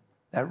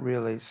 that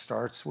really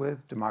starts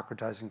with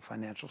democratizing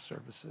financial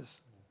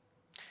services.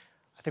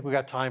 I think we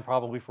got time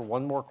probably for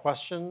one more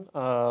question.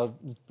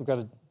 We've got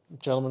a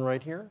gentleman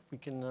right here. If we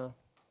can...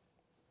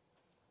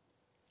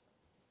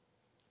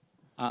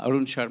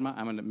 Arun Sharma.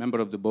 I'm a member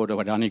of the board of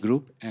Adani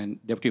Group and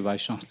Deputy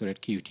Vice Chancellor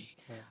at QUT.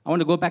 I want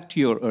to go back to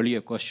your earlier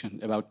question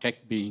about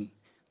tech being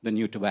the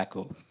new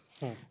tobacco.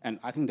 And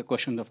I think the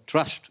question of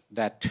trust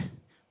that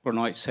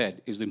Pranoy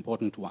said is the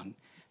important one.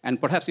 And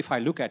perhaps if I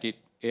look at it,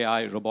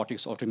 AI,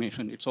 robotics,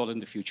 automation, it's all in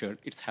the future.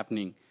 It's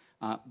happening.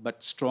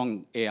 But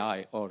strong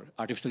AI or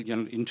artificial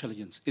general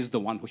intelligence is the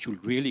one which will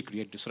really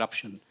create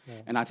disruption.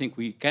 And I think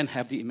we can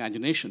have the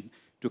imagination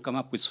to come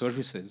up with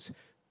services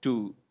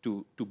to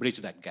bridge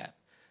that gap.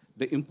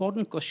 The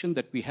important question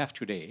that we have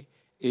today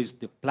is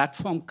the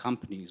platform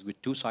companies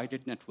with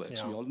two-sided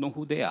networks. Yeah. We all know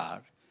who they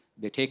are.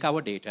 They take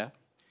our data.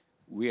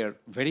 We are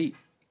very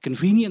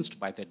convenienced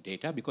by that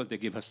data because they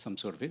give us some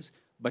service,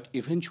 but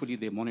eventually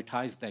they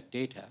monetize that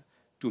data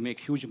to make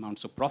huge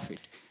amounts of profit,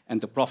 and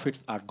the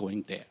profits are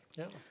going there.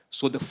 Yeah.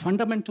 So the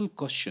fundamental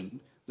question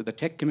that the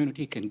tech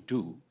community can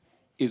do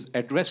is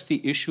address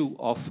the issue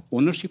of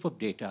ownership of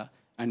data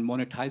and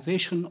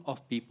monetization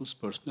of people's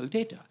personal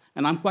data.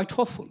 And I'm quite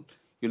hopeful.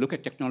 You look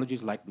at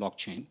technologies like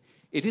blockchain,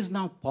 it is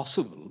now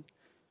possible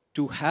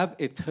to have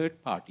a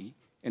third party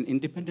an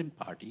independent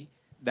party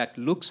that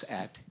looks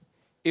at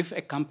if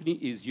a company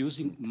is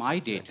using my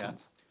data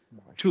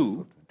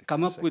to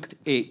come up with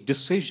a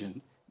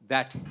decision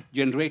that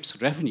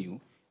generates revenue,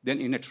 then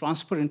in a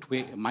transparent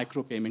way, a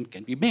micropayment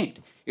can be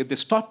made. If they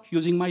stop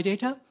using my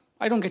data,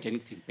 I don't get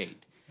anything paid.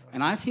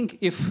 And I think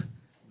if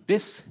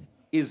this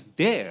is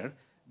there,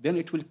 then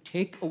it will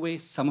take away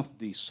some of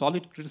the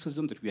solid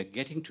criticism that we are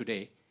getting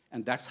today,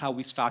 and that's how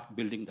we start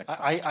building that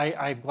trust.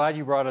 I'm glad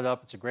you brought it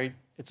up.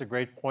 It's a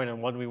great point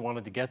and one we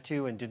wanted to get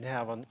to and didn't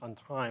have on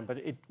time. But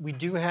we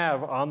do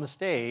have on the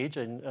stage,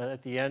 and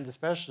at the end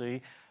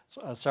especially,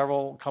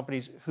 several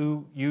companies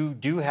who you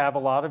do have a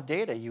lot of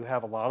data. You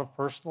have a lot of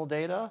personal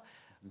data.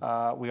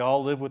 We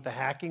all live with the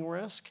hacking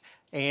risk.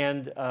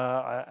 And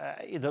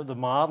the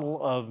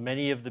model of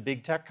many of the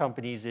big tech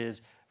companies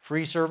is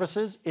free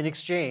services in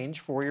exchange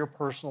for your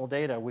personal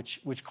data,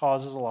 which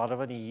causes a lot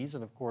of unease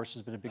and, of course,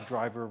 has been a big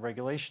driver of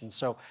regulation.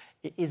 So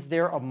is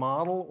there a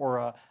model or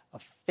a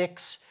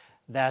fix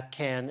that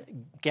can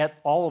get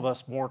all of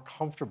us more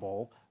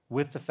comfortable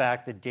with the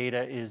fact that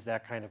data is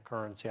that kind of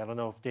currency? I don't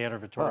know if Dan or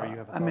Vittoria, you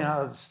have a thought. I mean,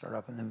 I'll just start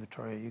up, and then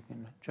Vittoria, you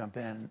can jump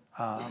in.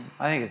 I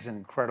think it's an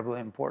incredibly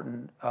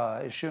important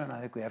issue, and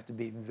I think we have to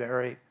be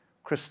very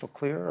crystal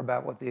clear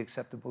about what the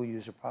acceptable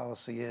user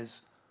policy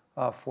is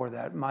for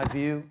that. My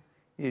view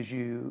is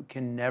you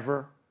can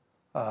never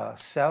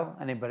sell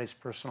anybody's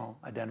personal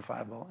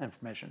identifiable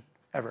information,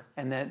 ever.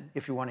 And then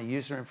if you want to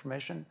use their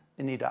information,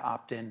 they need to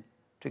opt in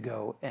to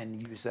go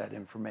and use that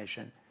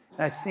information.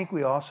 And I think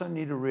we also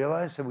need to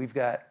realize that we've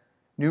got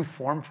new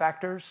form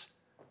factors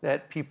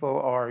that people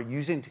are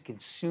using to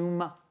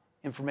consume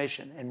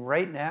information. And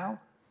right now,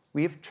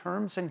 we have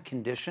terms and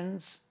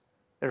conditions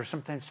that are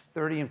sometimes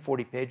 30 and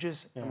 40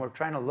 pages, and we're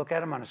trying to look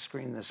at them on a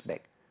screen this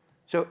big.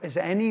 So has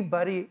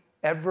anybody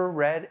ever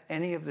read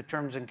any of the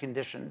terms and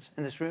conditions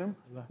in this room?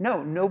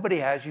 No, nobody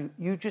has.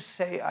 You just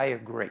say, I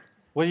agree.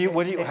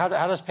 How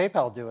does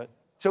PayPal do it?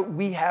 So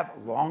we have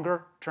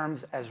longer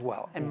terms as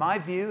well. And my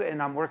view,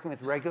 and I'm working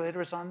with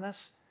regulators on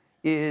this,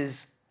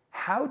 is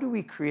how do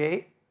we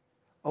create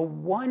a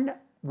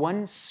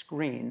one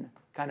screen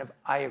kind of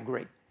I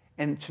agree?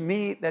 And to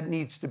me, that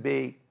needs to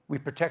be, we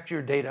protect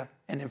your data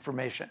and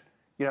information.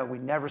 You know, we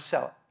never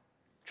sell it.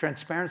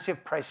 Transparency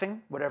of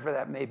pricing, whatever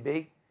that may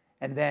be.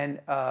 And then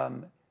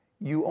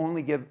we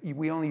only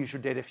use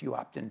your data if you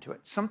opt into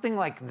it. Something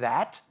like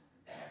that,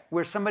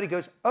 where somebody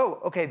goes,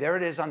 oh, okay, there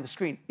it is on the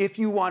screen. If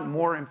you want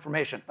more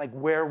information, like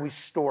where we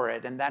store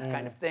it and that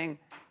kind of thing,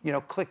 you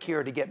know, click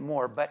here to get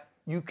more. But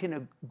you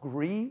can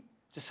agree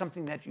to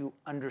something that you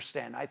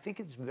understand. I think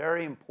it's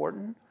very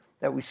important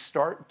that we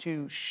start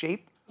to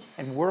shape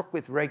and work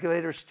with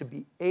regulators to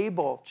be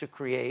able to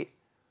create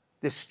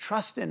this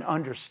trust and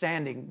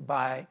understanding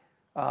by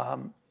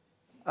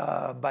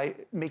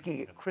making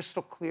it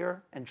crystal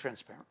clear and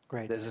transparent.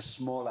 Great. There's a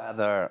small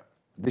other,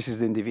 this is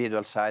the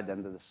individual side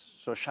and the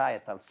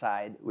societal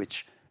side,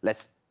 which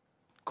let's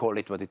call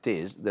it what it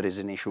is. There is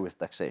an issue with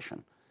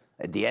taxation.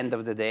 At the end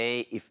of the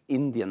day, if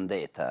Indian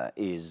data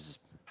is,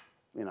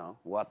 you know,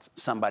 what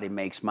somebody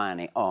makes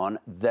money on,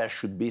 there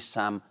should be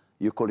some,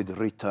 you call it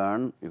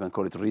return, you can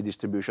call it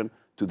redistribution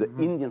to the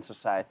Indian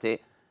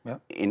society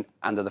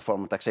under the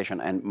form of taxation.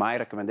 And my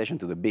recommendation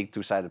to the big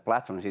two-sided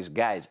platforms is,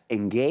 guys,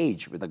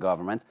 engage with the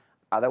government.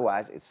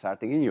 Otherwise, it's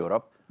starting in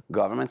Europe.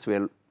 Governments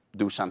will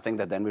do something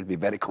that then will be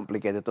very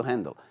complicated to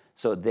handle.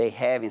 So they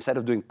have, instead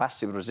of doing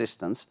passive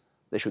resistance,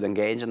 they should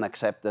engage and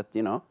accept that,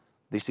 you know,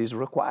 this is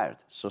required.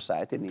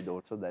 Society needs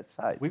also that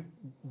side.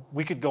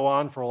 We could go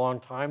on for a long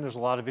time. There's a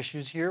lot of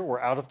issues here.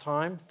 We're out of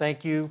time.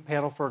 Thank you,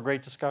 panel, for a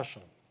great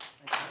discussion.